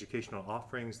academic and educational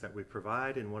offerings that we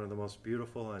provide in one of the most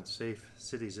beautiful and safe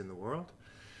cities in the world.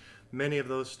 Many of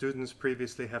those students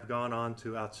previously have gone on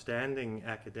to outstanding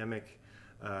academic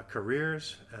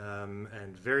careers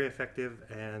and very effective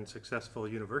and successful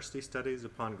university studies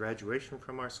upon graduation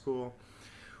from our school.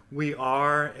 We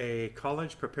are a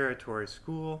college preparatory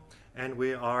school, and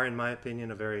we are, in my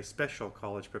opinion, a very special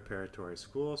college preparatory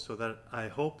school, so that I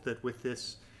hope that with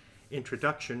this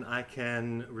introduction I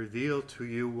can reveal to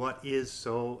you what is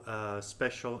so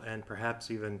special and perhaps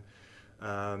even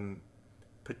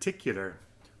particular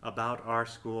about our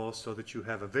school, so that you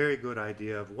have a very good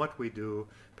idea of what we do,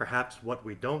 perhaps what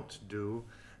we don't do,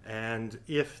 and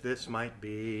if this might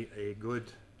be a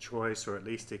good choice, or at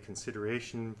least a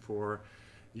consideration for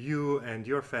you and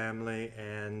your family,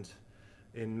 and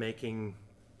in making,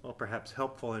 well, perhaps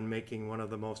helpful in making one of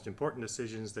the most important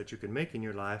decisions that you can make in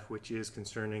your life, which is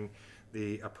concerning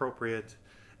the appropriate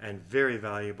and very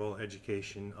valuable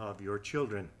education of your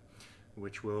children,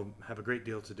 which will have a great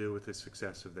deal to do with the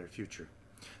success of their future.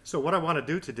 So what I want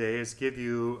to do today is give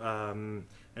you an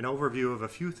overview of a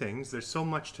few things. There's so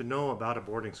much to know about a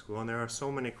boarding school, and there are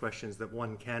so many questions that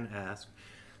one can ask,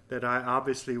 that I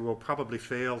obviously will probably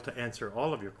fail to answer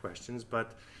all of your questions,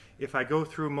 but if I go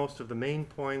through most of the main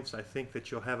points, I think that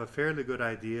you'll have a fairly good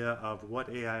idea of what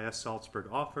AIS Salzburg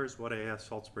offers, what AIS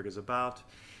Salzburg is about,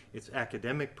 its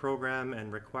academic program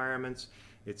and requirements,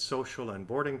 its social and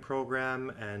boarding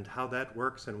program, and how that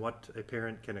works and what a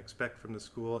parent can expect from the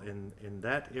school in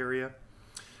that area.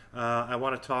 I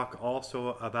want to talk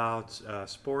also about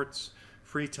sports,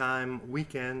 free time,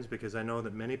 weekends, because I know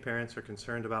that many parents are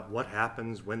concerned about what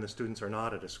happens when the students are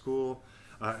not at a school,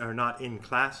 are not in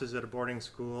classes at a boarding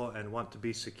school, and want to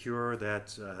be secure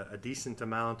that a decent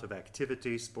amount of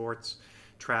activity, sports,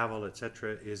 travel,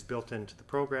 etc. is built into the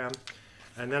program.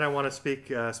 And then I want to speak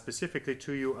specifically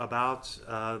to you about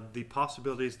the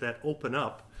possibilities that open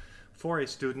up for a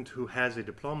student who has a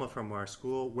diploma from our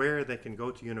school, where they can go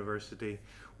to university,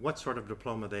 what sort of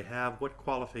diploma they have, what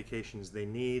qualifications they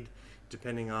need,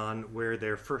 depending on where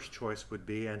their first choice would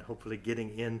be, and hopefully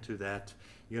getting into that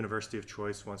university of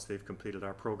choice once they've completed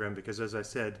our program. Because as I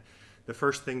said, the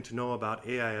first thing to know about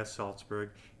AIS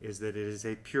Salzburg is that it is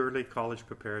a purely college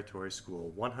preparatory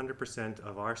school. 100%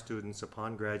 of our students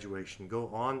upon graduation go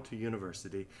on to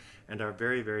university and are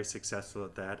very, very successful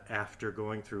at that after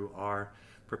going through our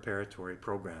preparatory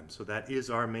program. So that is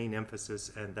our main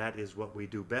emphasis, and that is what we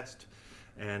do best.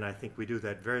 And I think we do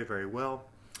that very, very well,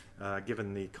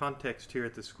 given the context here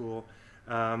at the school.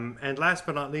 And last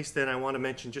but not least, then, I want to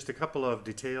mention just a couple of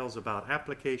details about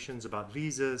applications, about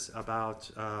visas, about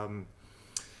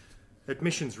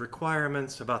admissions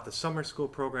requirements, about the summer school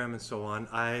program, and so on.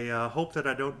 I hope that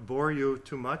I don't bore you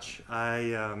too much. I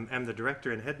am the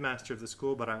director and headmaster of the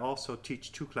school, but I also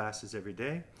teach 2 classes every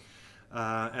day.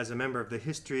 As a member of the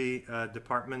history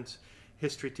department,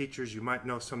 history teachers, you might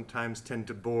know, sometimes tend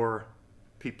to bore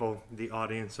people, the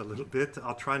audience, a little bit.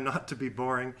 I'll try not to be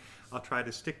boring. I'll try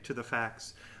to stick to the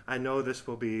facts. I know this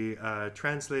will be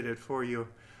translated for you,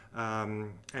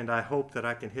 and I hope that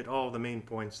I can hit all the main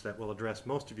points that will address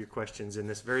most of your questions in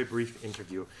this very brief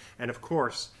interview. And of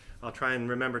course, I'll try and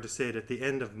remember to say it at the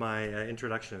end of my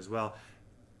introduction as well.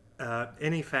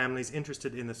 Any families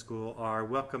interested in the school are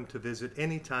welcome to visit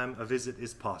anytime a visit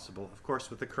is possible. Of course,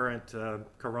 with the current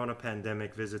corona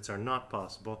pandemic, visits are not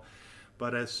possible.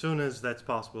 But as soon as that's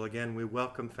possible, again, we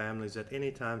welcome families at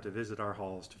any time to visit our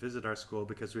halls, to visit our school,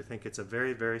 because we think it's a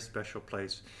very, very special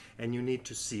place, and you need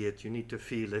to see it, you need to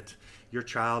feel it. Your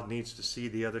child needs to see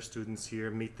the other students here,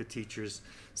 meet the teachers,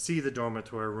 see the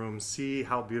dormitory rooms, see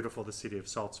how beautiful the city of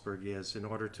Salzburg is in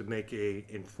order to make an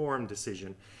informed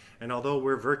decision. And although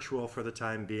we're virtual for the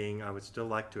time being, I would still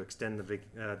like to extend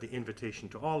the invitation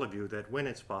to all of you that when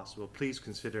it's possible, please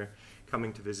consider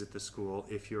coming to visit the school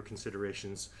if your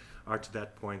considerations are to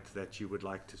that point that you would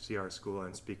like to see our school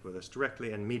and speak with us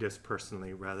directly and meet us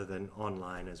personally rather than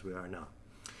online as we are now.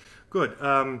 Good.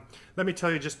 Let me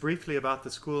tell you just briefly about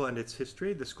the school and its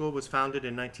history. The school was founded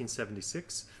in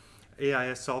 1976.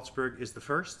 AIS Salzburg is the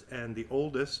first and the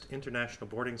oldest international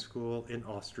boarding school in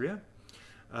Austria.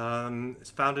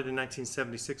 It's founded in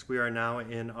 1976. We are now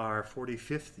in our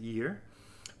 45th year.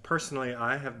 Personally,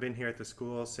 I have been here at the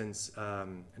school since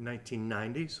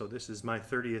 1990, so this is my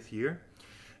 30th year,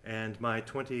 and my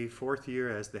 24th year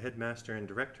as the headmaster and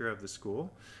director of the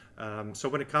school. So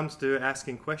when it comes to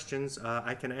asking questions,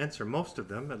 I can answer most of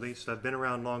them. At least I've been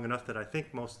around long enough that I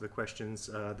think most of the questions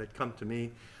that come to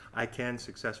me I can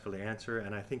successfully answer,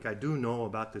 and I think I do know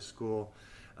about this school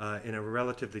in a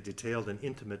relatively detailed and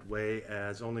intimate way,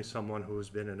 as only someone who has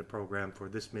been in a program for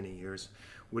this many years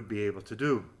would be able to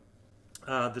do.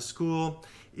 The school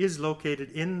is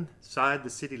located inside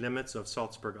the city limits of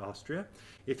Salzburg, Austria.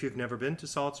 If you've never been to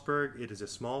Salzburg, it is a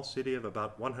small city of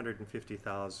about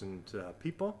 150,000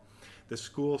 people. The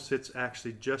school sits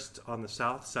actually just on the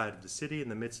south side of the city in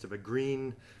the midst of a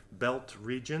green belt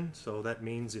region. So that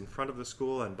means in front of the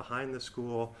school and behind the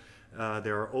school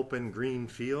there are open green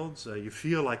fields. You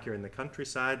feel like you're in the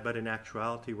countryside, but in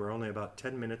actuality we're only about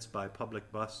 10 minutes by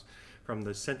public bus from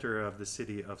the center of the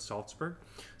city of Salzburg.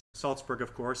 Salzburg,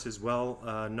 of course, is well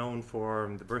known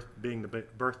for being the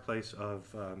birthplace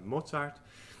of Mozart,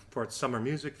 for its summer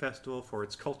music festival, for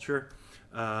its culture,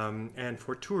 and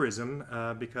for tourism,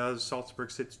 because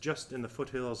Salzburg sits just in the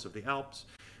foothills of the Alps.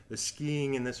 The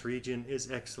skiing in this region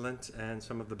is excellent and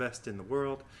some of the best in the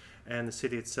world. And the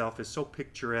city itself is so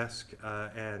picturesque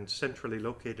and centrally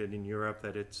located in Europe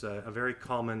that it's a very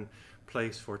common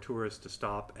place for tourists to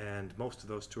stop. And most of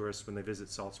those tourists, when they visit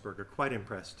Salzburg, are quite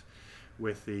impressed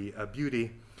with the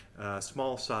beauty,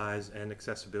 small size, and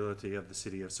accessibility of the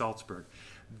city of Salzburg.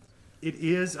 It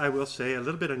is, I will say, a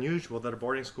little bit unusual that a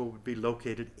boarding school would be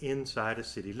located inside of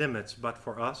city limits, but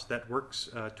for us that works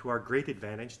to our great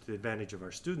advantage, to the advantage of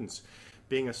our students.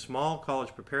 Being a small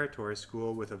college preparatory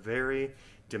school with a very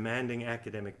demanding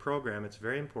academic program, it's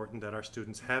very important that our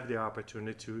students have the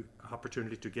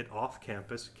opportunity to get off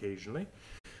campus occasionally,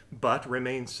 but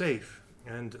remain safe.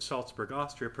 And Salzburg,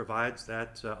 Austria provides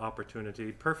that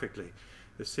opportunity perfectly.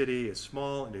 The city is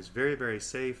small, it is very, very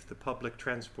safe. The public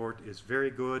transport is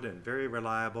very good and very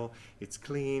reliable. It's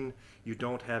clean. You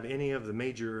don't have any of the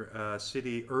major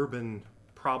city urban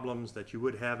problems that you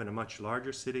would have in a much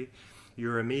larger city.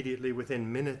 You're immediately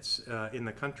within minutes in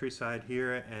the countryside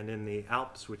here and in the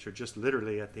Alps, which are just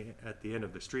literally at the end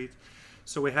of the street.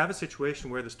 So we have a situation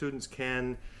where the students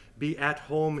can be at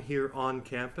home here on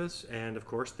campus, and of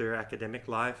course their academic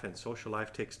life and social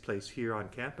life takes place here on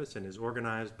campus and is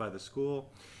organized by the school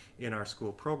in our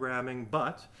school programming.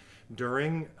 But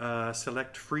during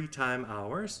select free time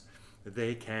hours,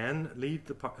 they can leave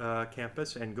the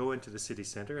campus and go into the city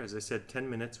center. As I said, 10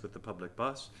 minutes with the public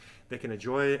bus. They can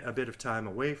enjoy a bit of time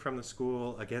away from the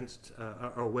school,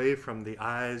 away from the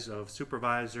eyes of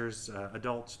supervisors,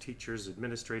 adults, teachers,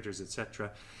 administrators,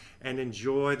 etc., and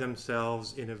enjoy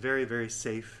themselves in a very, very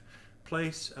safe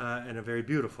place and a very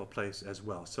beautiful place as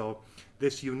well. So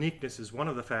this uniqueness is one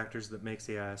of the factors that makes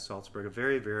the IS Salzburg a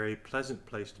very, very pleasant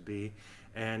place to be,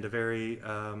 and a very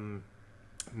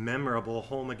memorable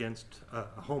home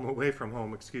away from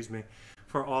home,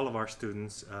 for all of our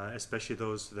students, especially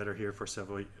those that are here for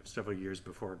several years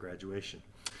before graduation.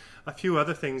 A few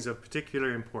other things of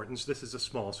particular importance. This is a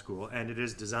small school, and it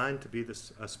is designed to be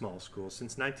a small school.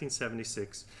 Since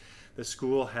 1976, the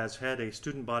school has had a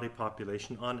student body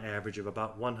population on average of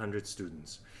about 100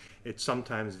 students. It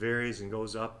sometimes varies and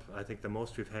goes up. I think the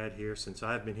most we've had here since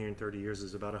I've been here in 30 years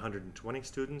is about 120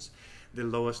 students. The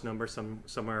lowest number,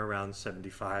 somewhere around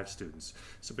 75 students.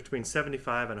 So between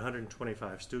 75 and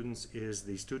 125 students is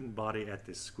the student body at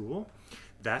this school.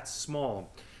 That's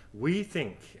small. We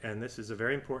think, and this is a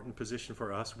very important position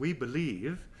for us, we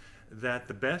believe that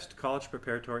the best college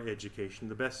preparatory education,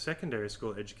 the best secondary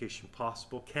school education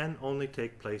possible, can only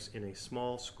take place in a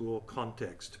small school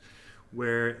context,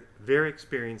 where very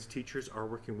experienced teachers are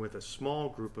working with a small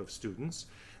group of students.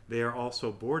 They are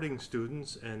also boarding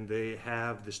students, and they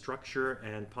have the structure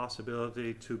and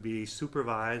possibility to be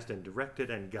supervised and directed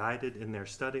and guided in their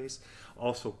studies,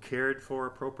 also cared for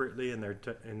appropriately in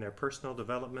their personal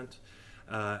development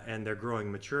and their growing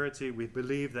maturity. We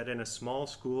believe that in a small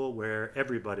school where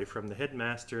everybody from the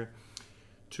headmaster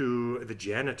to the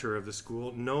janitor of the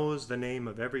school knows the name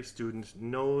of every student,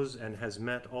 knows and has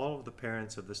met all of the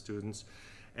parents of the students,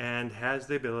 and has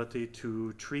the ability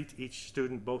to treat each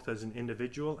student both as an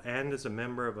individual and as a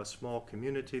member of a small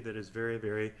community that is very,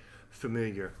 very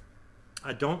familiar.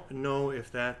 I don't know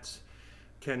if that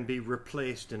can be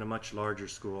replaced in a much larger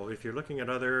school. If you're looking at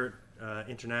other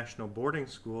international boarding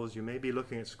schools, you may be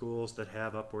looking at schools that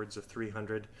have upwards of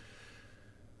 300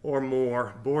 or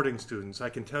more boarding students. I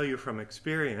can tell you from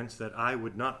experience that I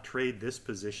would not trade this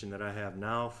position that I have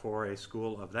now for a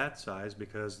school of that size,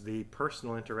 because the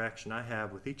personal interaction I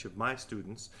have with each of my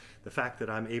students, the fact that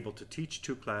I'm able to teach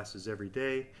 2 classes every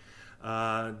day,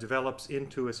 develops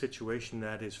into a situation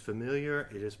that is familiar,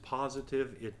 it is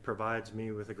positive, it provides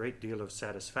me with a great deal of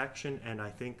satisfaction, and I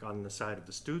think on the side of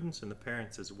the students and the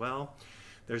parents as well.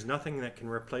 There's nothing that can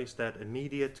replace that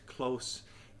immediate, close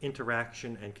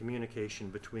interaction and communication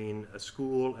between a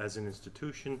school as an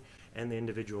institution and the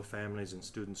individual families and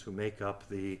students who make up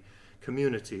the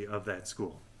community of that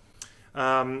school.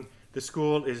 The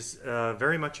school is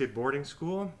very much a boarding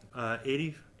school.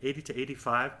 80 to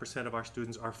 85% of our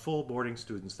students are full boarding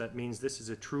students. That means this is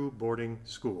a true boarding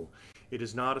school. It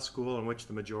is not a school in which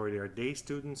the majority are day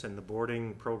students and the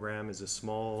boarding program is a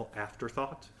small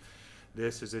afterthought.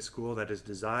 This is a school that is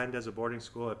designed as a boarding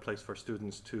school, a place for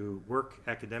students to work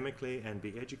academically and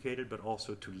be educated, but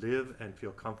also to live and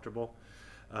feel comfortable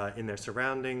in their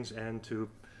surroundings and to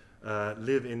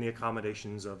live in the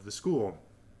accommodations of the school.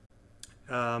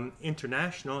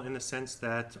 International in the sense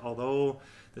that although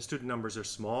the student numbers are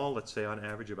small, let's say on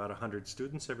average about 100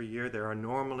 students every year, there are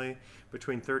normally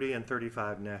between 30 and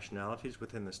 35 nationalities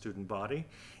within the student body.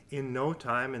 In no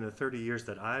time in the 30 years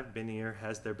that I've been here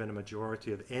has there been a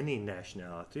majority of any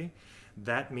nationality.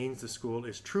 That means the school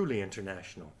is truly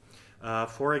international.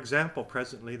 For example,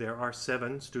 presently there are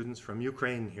 7 students from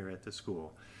Ukraine here at the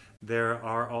school. There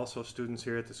are also students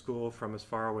here at the school from as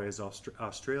far away as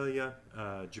Australia,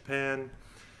 Japan,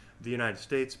 the United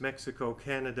States, Mexico,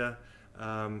 Canada,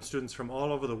 students from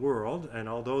all over the world, and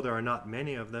although there are not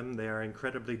many of them, they are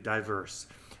incredibly diverse.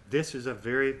 This is a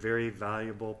very, very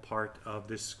valuable part of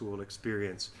this school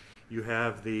experience. You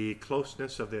have the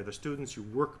closeness of the other students, you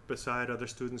work beside other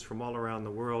students from all around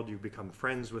the world, you become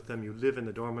friends with them, you live in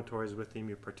the dormitories with them,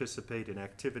 you participate in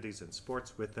activities and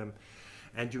sports with them,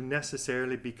 and you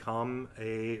necessarily become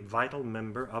a vital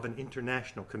member of an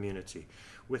international community.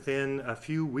 Within a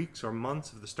few weeks or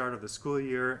months of the start of the school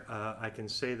year, I can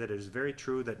say that it is very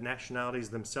true that nationalities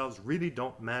themselves really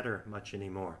don't matter much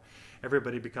anymore.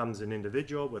 Everybody becomes an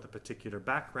individual with a particular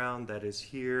background that is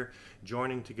here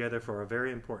joining together for a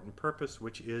very important purpose,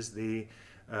 which is the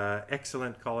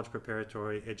excellent college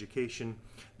preparatory education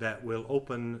that will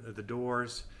open the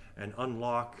doors and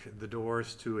unlock the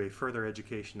doors to a further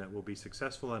education that will be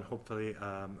successful and hopefully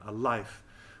a life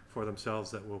for themselves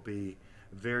that will be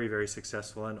very, very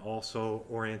successful and also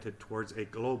oriented towards a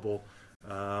global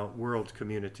world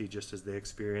community, just as they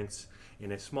experience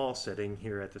in a small setting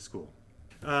here at the school.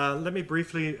 Let me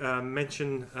briefly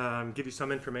give you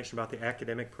some information about the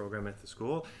academic program at the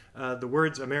school. The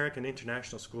words American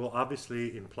International School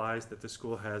obviously implies that the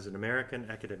school has an American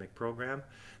academic program.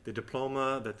 The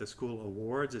diploma that the school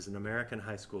awards is an American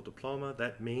high school diploma.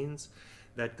 That means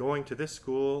that going to this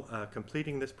school,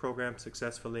 completing this program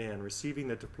successfully and receiving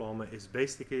the diploma is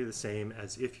basically the same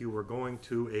as if you were going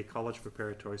to a college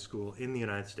preparatory school in the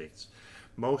United States.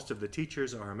 Most of the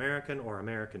teachers are American or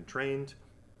American trained.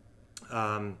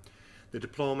 The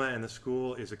diploma and the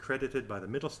school is accredited by the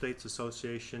Middle States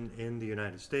Association in the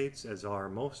United States, as are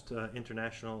most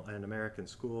international and American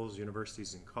schools,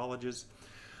 universities, and colleges.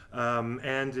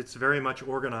 And it's very much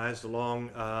organized along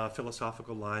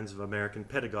philosophical lines of American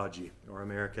pedagogy or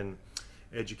American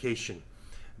education.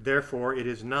 Therefore, it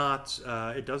is not,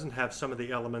 it doesn't have some of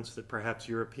the elements that perhaps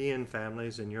European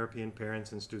families and European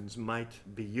parents and students might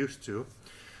be used to.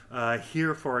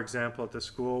 Here, for example, at the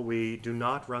school, we do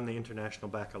not run the International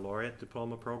Baccalaureate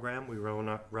Diploma Program. We run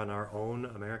our own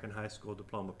American High School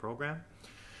Diploma Program.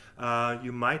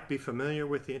 You might be familiar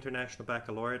with the International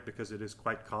Baccalaureate because it is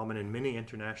quite common in many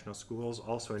international schools,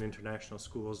 also in international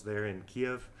schools there in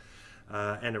Kiev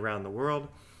and around the world.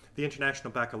 The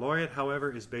International Baccalaureate,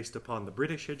 however, is based upon the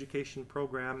British education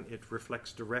program. It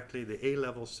reflects directly the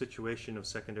A-level situation of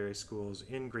secondary schools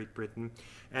in Great Britain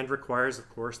and requires, of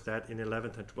course, that in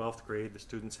 11th and 12th grade the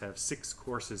students have 6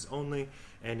 courses only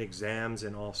and exams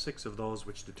in all 6 of those,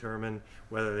 which determine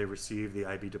whether they receive the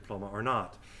IB diploma or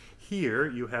not. Here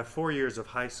you have 4 years of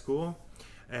high school,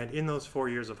 and in those 4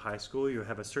 years of high school you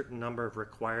have a certain number of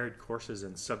required courses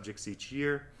and subjects each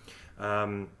year.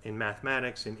 In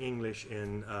mathematics, in English,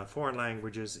 in foreign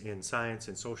languages, in science,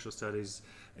 in social studies,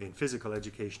 in physical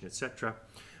education, etc.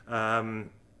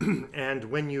 And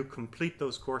when you complete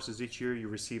those courses each year, you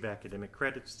receive academic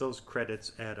credits. Those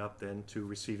credits add up then to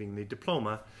receiving the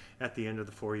diploma at the end of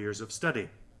the 4 years of study.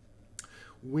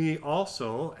 We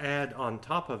also add on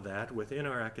top of that within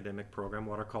our academic program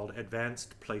what are called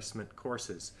advanced placement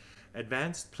courses.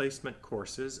 Advanced placement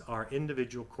courses are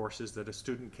individual courses that a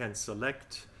student can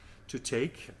select to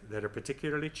take that are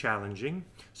particularly challenging.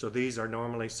 So these are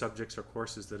normally subjects or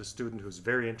courses that a student who's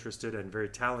very interested and very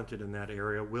talented in that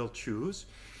area will choose.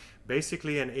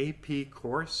 Basically, an AP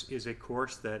course is a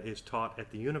course that is taught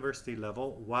at the university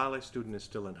level while a student is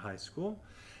still in high school.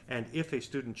 And if a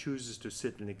student chooses to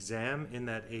sit an exam in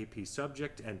that AP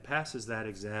subject and passes that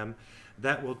exam,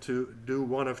 that will do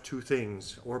one of 2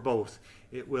 things, or both.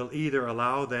 It will either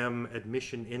allow them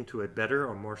admission into a better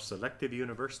or more selective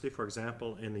university, for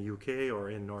example, in the UK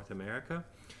or in North America,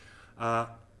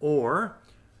 or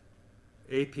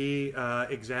AP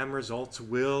exam results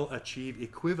will achieve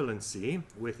equivalency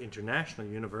with international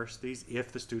universities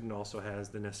if the student also has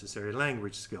the necessary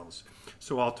language skills.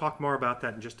 So I'll talk more about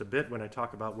that in just a bit when I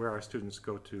talk about where our students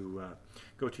go to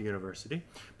university.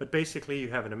 But basically you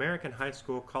have an American high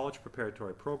school college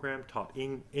preparatory program taught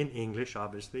in English,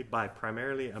 obviously, by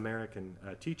primarily American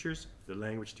teachers. The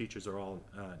language teachers are all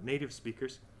native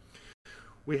speakers.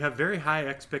 We have very high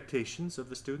expectations of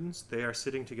the students. They are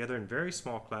sitting together in very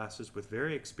small classes with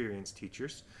very experienced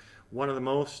teachers. One of the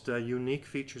most unique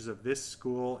features of this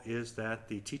school is that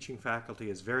the teaching faculty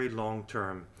is very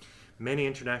long-term. Many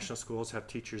international schools have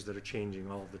teachers that are changing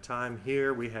all the time.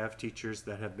 Here we have teachers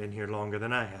that have been here longer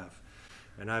than I have.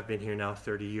 And I've been here now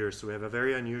 30 years. So we have a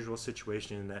very unusual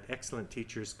situation in that excellent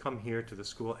teachers come here to the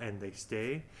school and they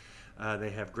stay.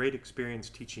 They have great experience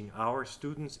teaching our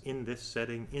students in this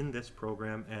setting, in this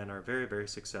program, and are very, very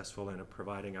successful in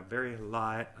providing a very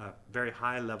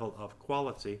high level of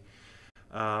quality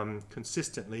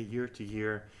consistently year to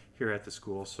year here at the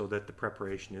school, so that the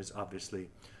preparation is obviously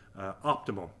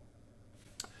optimal.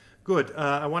 Good.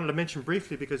 I wanted to mention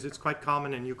briefly, because it's quite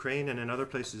common in Ukraine and in other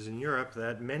places in Europe,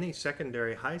 that many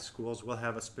secondary high schools will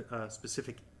have a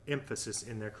specific emphasis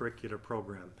in their curricular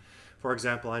program. For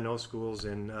example, I know schools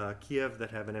in Kiev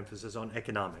that have an emphasis on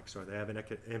economics, or they have an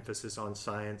emphasis on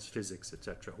science, physics,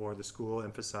 etc., or the school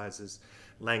emphasizes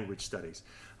language studies.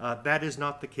 That is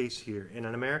not the case here. In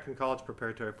an American college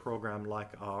preparatory program like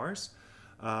ours,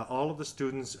 all of the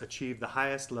students achieve the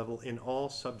highest level in all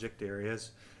subject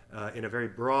areas in a very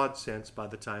broad sense by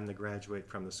the time they graduate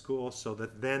from the school, so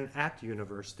that then at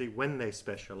university, when they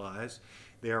specialize,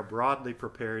 they are broadly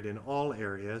prepared in all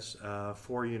areas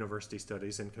for university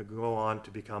studies and can go on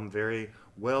to become very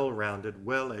well-rounded,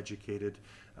 well-educated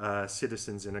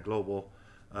citizens in a global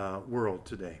world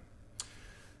today.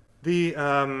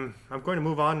 I'm going to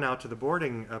move on now to the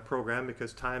boarding program,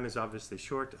 because time is obviously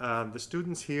short. The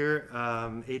students here,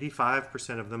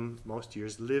 85% of them most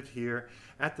years live here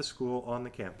at the school on the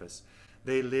campus.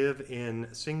 They live in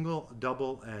single,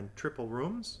 double, and triple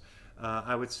rooms.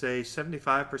 I would say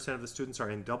 75% of the students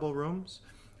are in double rooms.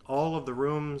 All of the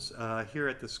rooms here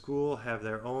at the school have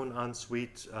their own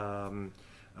ensuite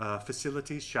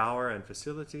facilities, shower and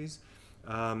facilities.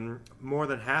 More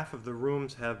than half of the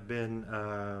rooms have been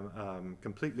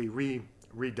completely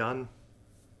redone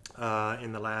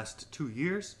in the last 2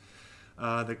 years.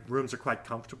 The rooms are quite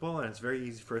comfortable, and it's very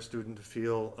easy for a student to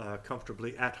feel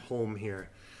comfortably at home here.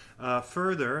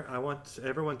 Further, I want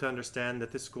everyone to understand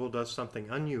that this school does something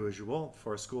unusual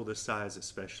for a school this size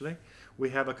especially. We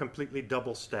have a completely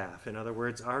double staff. In other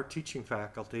words, our teaching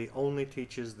faculty only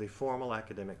teaches the formal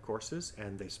academic courses,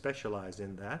 and they specialize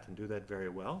in that and do that very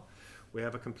well. We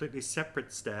have a completely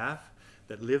separate staff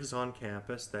that lives on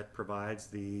campus that provides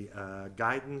the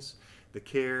guidance, the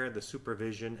care, the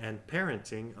supervision, and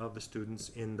parenting of the students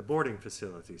in the boarding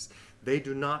facilities. They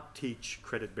do not teach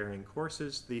credit-bearing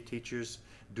courses. The teachers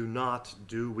do not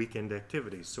do weekend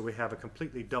activities. So we have a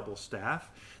completely double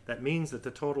staff. That means that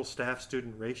the total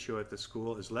staff-student ratio at the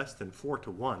school is less than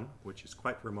 4-to-1, which is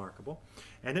quite remarkable.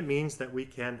 And it means that we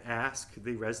can ask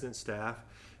the resident staff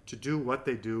to do what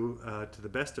they do to the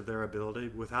best of their ability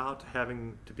without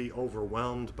having to be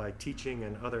overwhelmed by teaching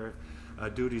and other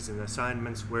duties and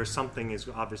assignments where something is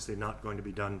obviously not going to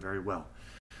be done very well.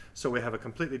 So we have a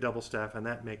completely double staff, and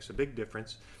that makes a big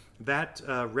difference. That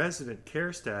resident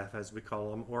care staff, as we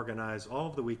call them, organize all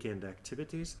of the weekend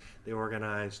activities. They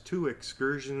organize 2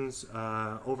 excursions,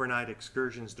 overnight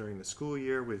excursions during the school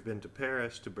year. We've been to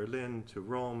Paris, to Berlin, to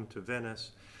Rome, to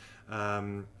Venice.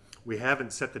 We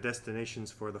haven't set the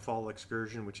destinations for the fall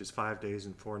excursion, which is 5 days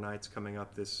and 4 nights coming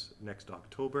up this next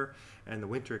October. And the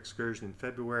winter excursion in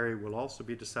February will also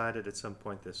be decided at some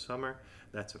point this summer.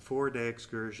 That's a 4-day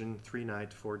excursion, 3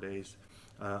 nights, 4 days,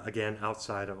 again,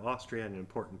 outside of Austria, an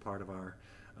important part of our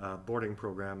boarding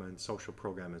program and social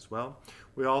program as well.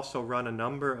 We also run a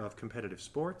number of competitive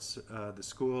sports. The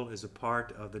school is a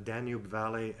part of the Danube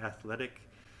Valley Athletic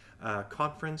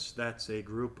Conference. That's a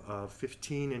group of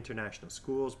 15 international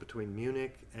schools between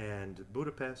Munich and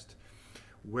Budapest,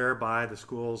 whereby the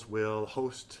schools will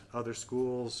host other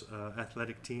schools'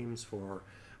 athletic teams for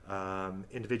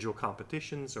individual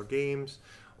competitions or games,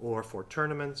 or for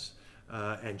tournaments,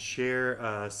 and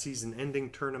share season-ending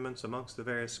tournaments amongst the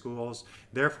various schools.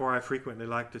 Therefore, I frequently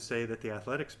like to say that the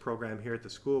athletics program here at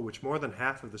the school, which more than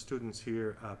half of the students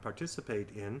here participate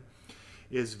in,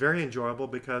 is very enjoyable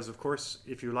because, of course,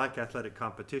 if you like athletic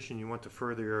competition, you want to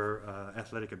further your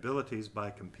athletic abilities by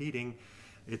competing.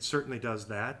 It certainly does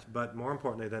that, but more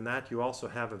importantly than that, you also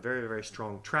have a very, very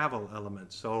strong travel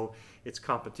element. So it's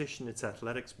competition, it's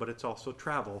athletics, but it's also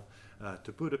travel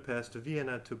to Budapest, to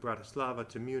Vienna, to Bratislava,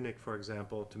 to Munich, for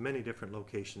example, to many different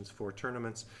locations for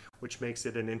tournaments, which makes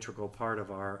it an integral part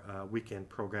of our weekend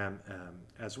program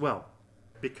as well.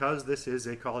 Because this is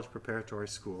a college preparatory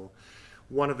school,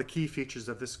 one of the key features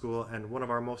of this school and one of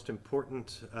our most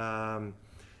important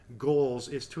goals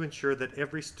is to ensure that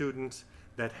every student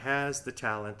that has the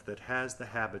talent, that has the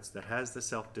habits, that has the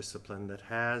self-discipline, that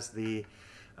has the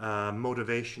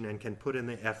motivation and can put in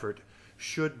the effort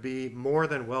should be more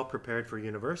than well prepared for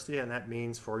university, and that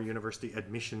means for university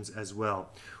admissions as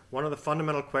well. One of the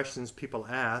fundamental questions people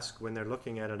ask when they're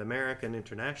looking at an American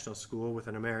international school with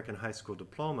an American high school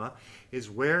diploma is,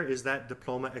 where is that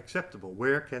diploma acceptable?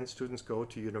 Where can students go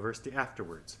to university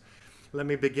afterwards? Let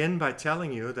me begin by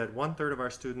telling you that 1/3 of our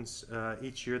students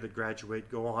each year that graduate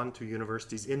go on to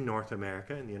universities in North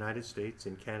America, in the United States,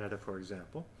 in Canada, for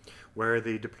example, where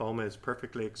the diploma is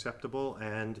perfectly acceptable,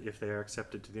 and if they are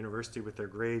accepted to the university with their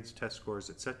grades, test scores,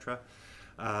 etc.,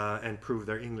 and prove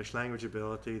their English language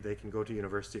ability, they can go to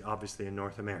university, obviously, in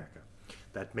North America.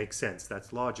 That makes sense.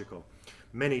 That's logical.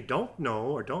 Many don't know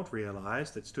or don't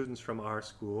realize that students from our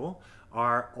school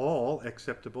are all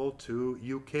acceptable to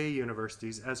UK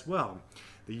universities as well.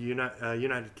 The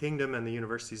United Kingdom and the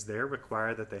universities there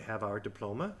require that they have our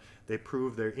diploma, they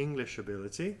prove their English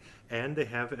ability, and they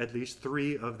have at least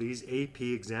 3 of these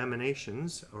AP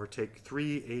examinations, or take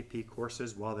 3 AP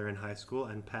courses while they're in high school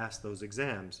and pass those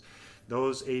exams.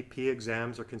 Those AP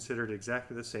exams are considered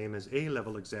exactly the same as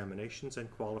A-level examinations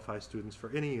and qualify students for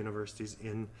any universities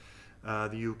in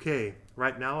the UK.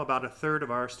 Right now, about 1/3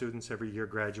 of our students every year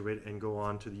graduate and go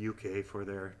on to the UK for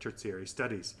their tertiary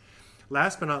studies.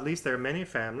 Last but not least, there are many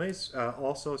families,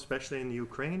 also especially in the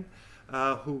Ukraine,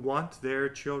 who want their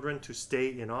children to stay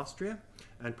in Austria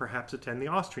and perhaps attend the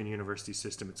Austrian university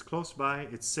system. It's close by,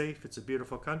 it's safe, it's a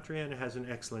beautiful country, and it has an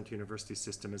excellent university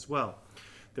system as well.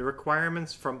 The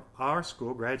requirements from our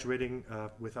school, graduating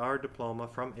with our diploma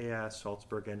from AIS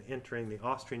Salzburg and entering the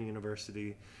Austrian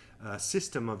university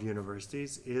system of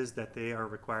universities, is that they are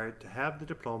required to have the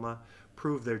diploma,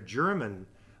 prove their German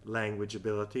language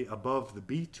ability above the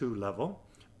B2 level,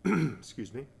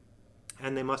 excuse me,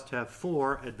 and they must have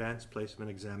 4 advanced placement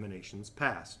examinations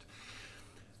passed.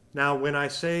 Now, when I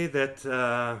say that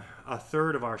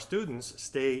 1/3 of our students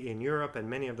stay in Europe, and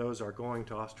many of those are going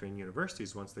to Austrian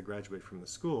universities once they graduate from the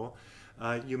school,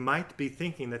 you might be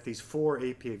thinking that these 4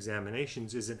 AP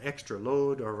examinations is an extra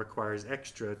load or requires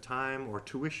extra time or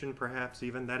tuition, perhaps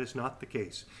even. That is not the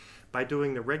case. By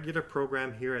doing the regular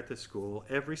program here at the school,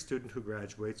 every student who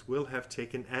graduates will have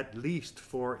taken at least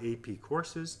 4 AP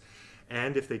courses.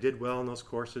 And if they did well in those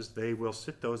courses, they will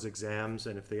sit those exams,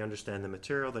 and if they understand the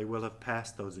material, they will have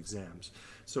passed those exams.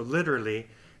 So literally,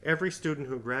 every student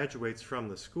who graduates from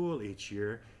the school each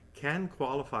year can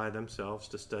qualify themselves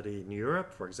to study in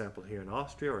Europe, for example, here in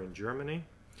Austria or in Germany,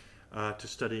 to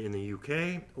study in the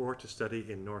UK, or to study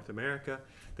in North America.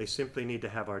 They simply need to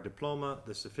have our diploma,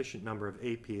 the sufficient number of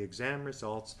AP exam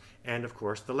results, and of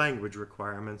course the language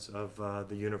requirements of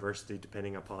the university,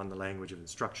 depending upon the language of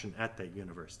instruction at that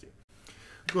university.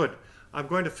 Good. I'm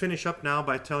going to finish up now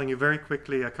by telling you very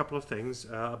quickly a couple of things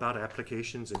about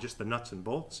applications and just the nuts and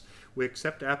bolts. We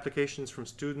accept applications from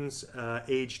students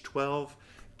age 12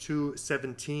 to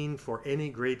 17 for any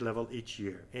grade level each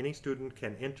year. Any student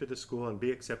can enter the school and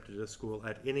be accepted to the school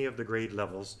at any of the grade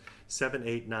levels, 7,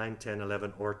 8, 9, 10,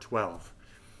 11, or 12.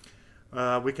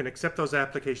 We can accept those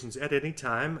applications at any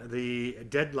time. The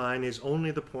deadline is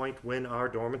only the point when our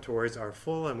dormitories are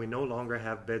full and we no longer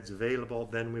have beds available.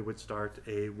 Then we would start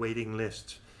a waiting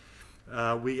list.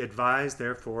 We advise,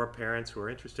 therefore, parents who are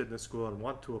interested in the school and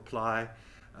want to apply,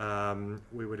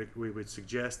 we would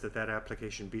suggest that that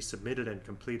application be submitted and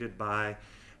completed by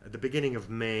the beginning of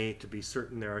May, to be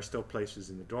certain there are still places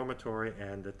in the dormitory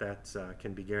and that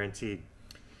can be guaranteed.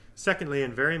 Secondly,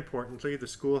 and very importantly, the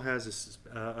school has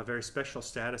a very special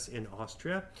status in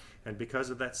Austria, and because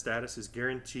of that status is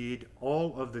guaranteed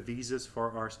all of the visas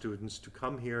for our students to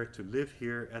come here, to live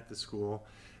here at the school,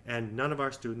 and none of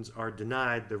our students are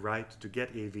denied the right to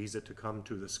get a visa to come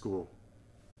to the school.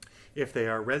 If they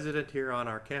are resident here on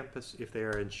our campus, if they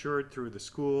are insured through the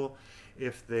school,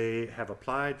 if they have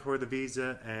applied for the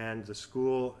visa and the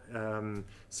school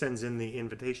sends in the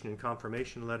invitation and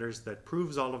confirmation letters that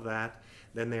proves all of that,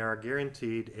 then they are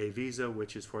guaranteed a visa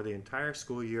which is for the entire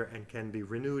school year and can be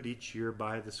renewed each year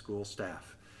by the school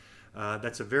staff.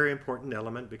 That's a very important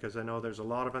element, because I know there's a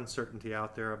lot of uncertainty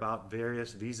out there about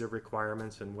various visa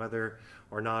requirements and whether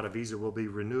or not a visa will be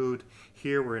renewed.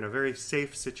 Here we're in a very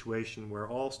safe situation where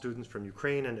all students from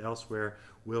Ukraine and elsewhere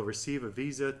will receive a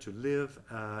visa to live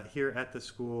here at the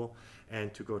school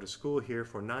and to go to school here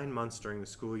for 9 months during the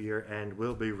school year, and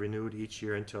will be renewed each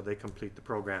year until they complete the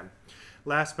program.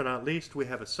 Last but not least, we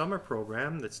have a summer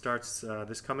program that starts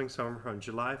this coming summer on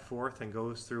July 4th and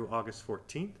goes through August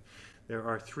 14th. There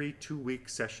are 3 two-week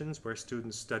sessions where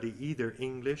students study either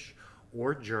English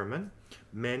or German.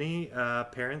 Many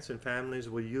parents and families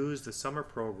will use the summer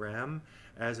program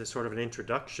as a sort of an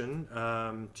introduction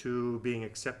to being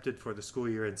accepted for the school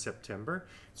year in September.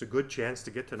 It's a good chance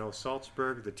to get to know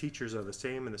Salzburg. The teachers are the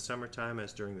same in the summertime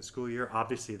as during the school year.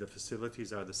 Obviously, the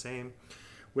facilities are the same,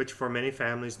 which for many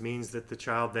families means that the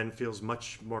child then feels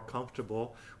much more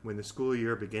comfortable when the school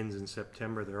year begins in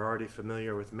September. They're already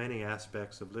familiar with many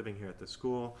aspects of living here at the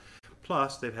school.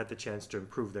 plus they've had the chance to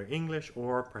improve their English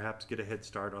or perhaps get a head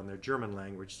start on their German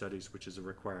language studies, which is a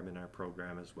requirement in our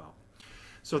program as well.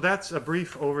 So that's a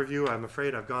brief overview. I'm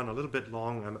afraid I've gone a little bit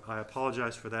long. I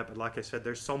apologize for that, but like I said,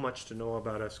 there's so much to know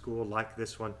about a school like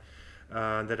this one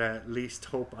that I at least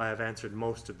hope I have answered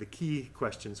most of the key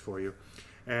questions for you.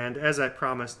 And as I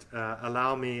promised,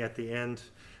 allow me at the end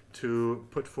to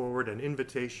put forward an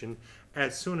invitation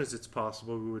as soon as it's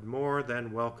possible. We would more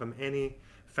than welcome any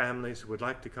families who would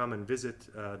like to come and visit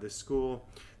this school.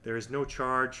 There is no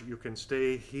charge. You can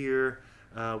stay here.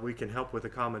 We can help with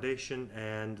accommodation,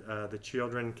 and the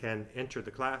children can enter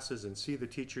the classes and see the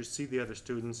teachers, see the other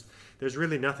students. There's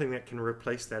really nothing that can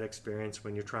replace that experience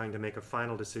when you're trying to make a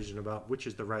final decision about which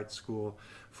is the right school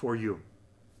for you.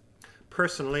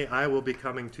 Personally, I will be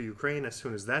coming to Ukraine as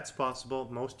soon as that's possible.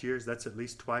 Most years, that's at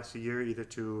least twice a year, either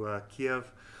to Kiev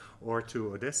or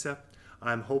to Odessa.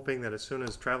 I'm hoping that as soon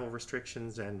as travel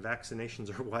restrictions and vaccinations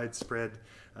are widespread,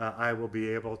 I will be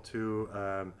able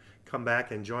to come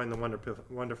back and join the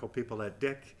wonderful people at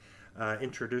DEC,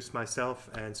 introduce myself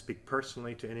and speak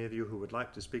personally to any of you who would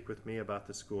like to speak with me about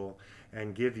the school,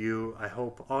 and give you, I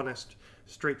hope, honest,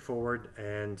 straightforward,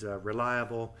 and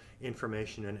reliable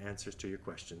information and answers to your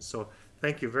questions. So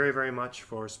thank you very, very much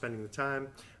for spending the time,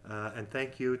 and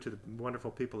thank you to the wonderful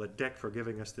people at DEC for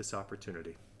giving us this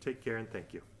opportunity. Take care and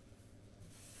thank you.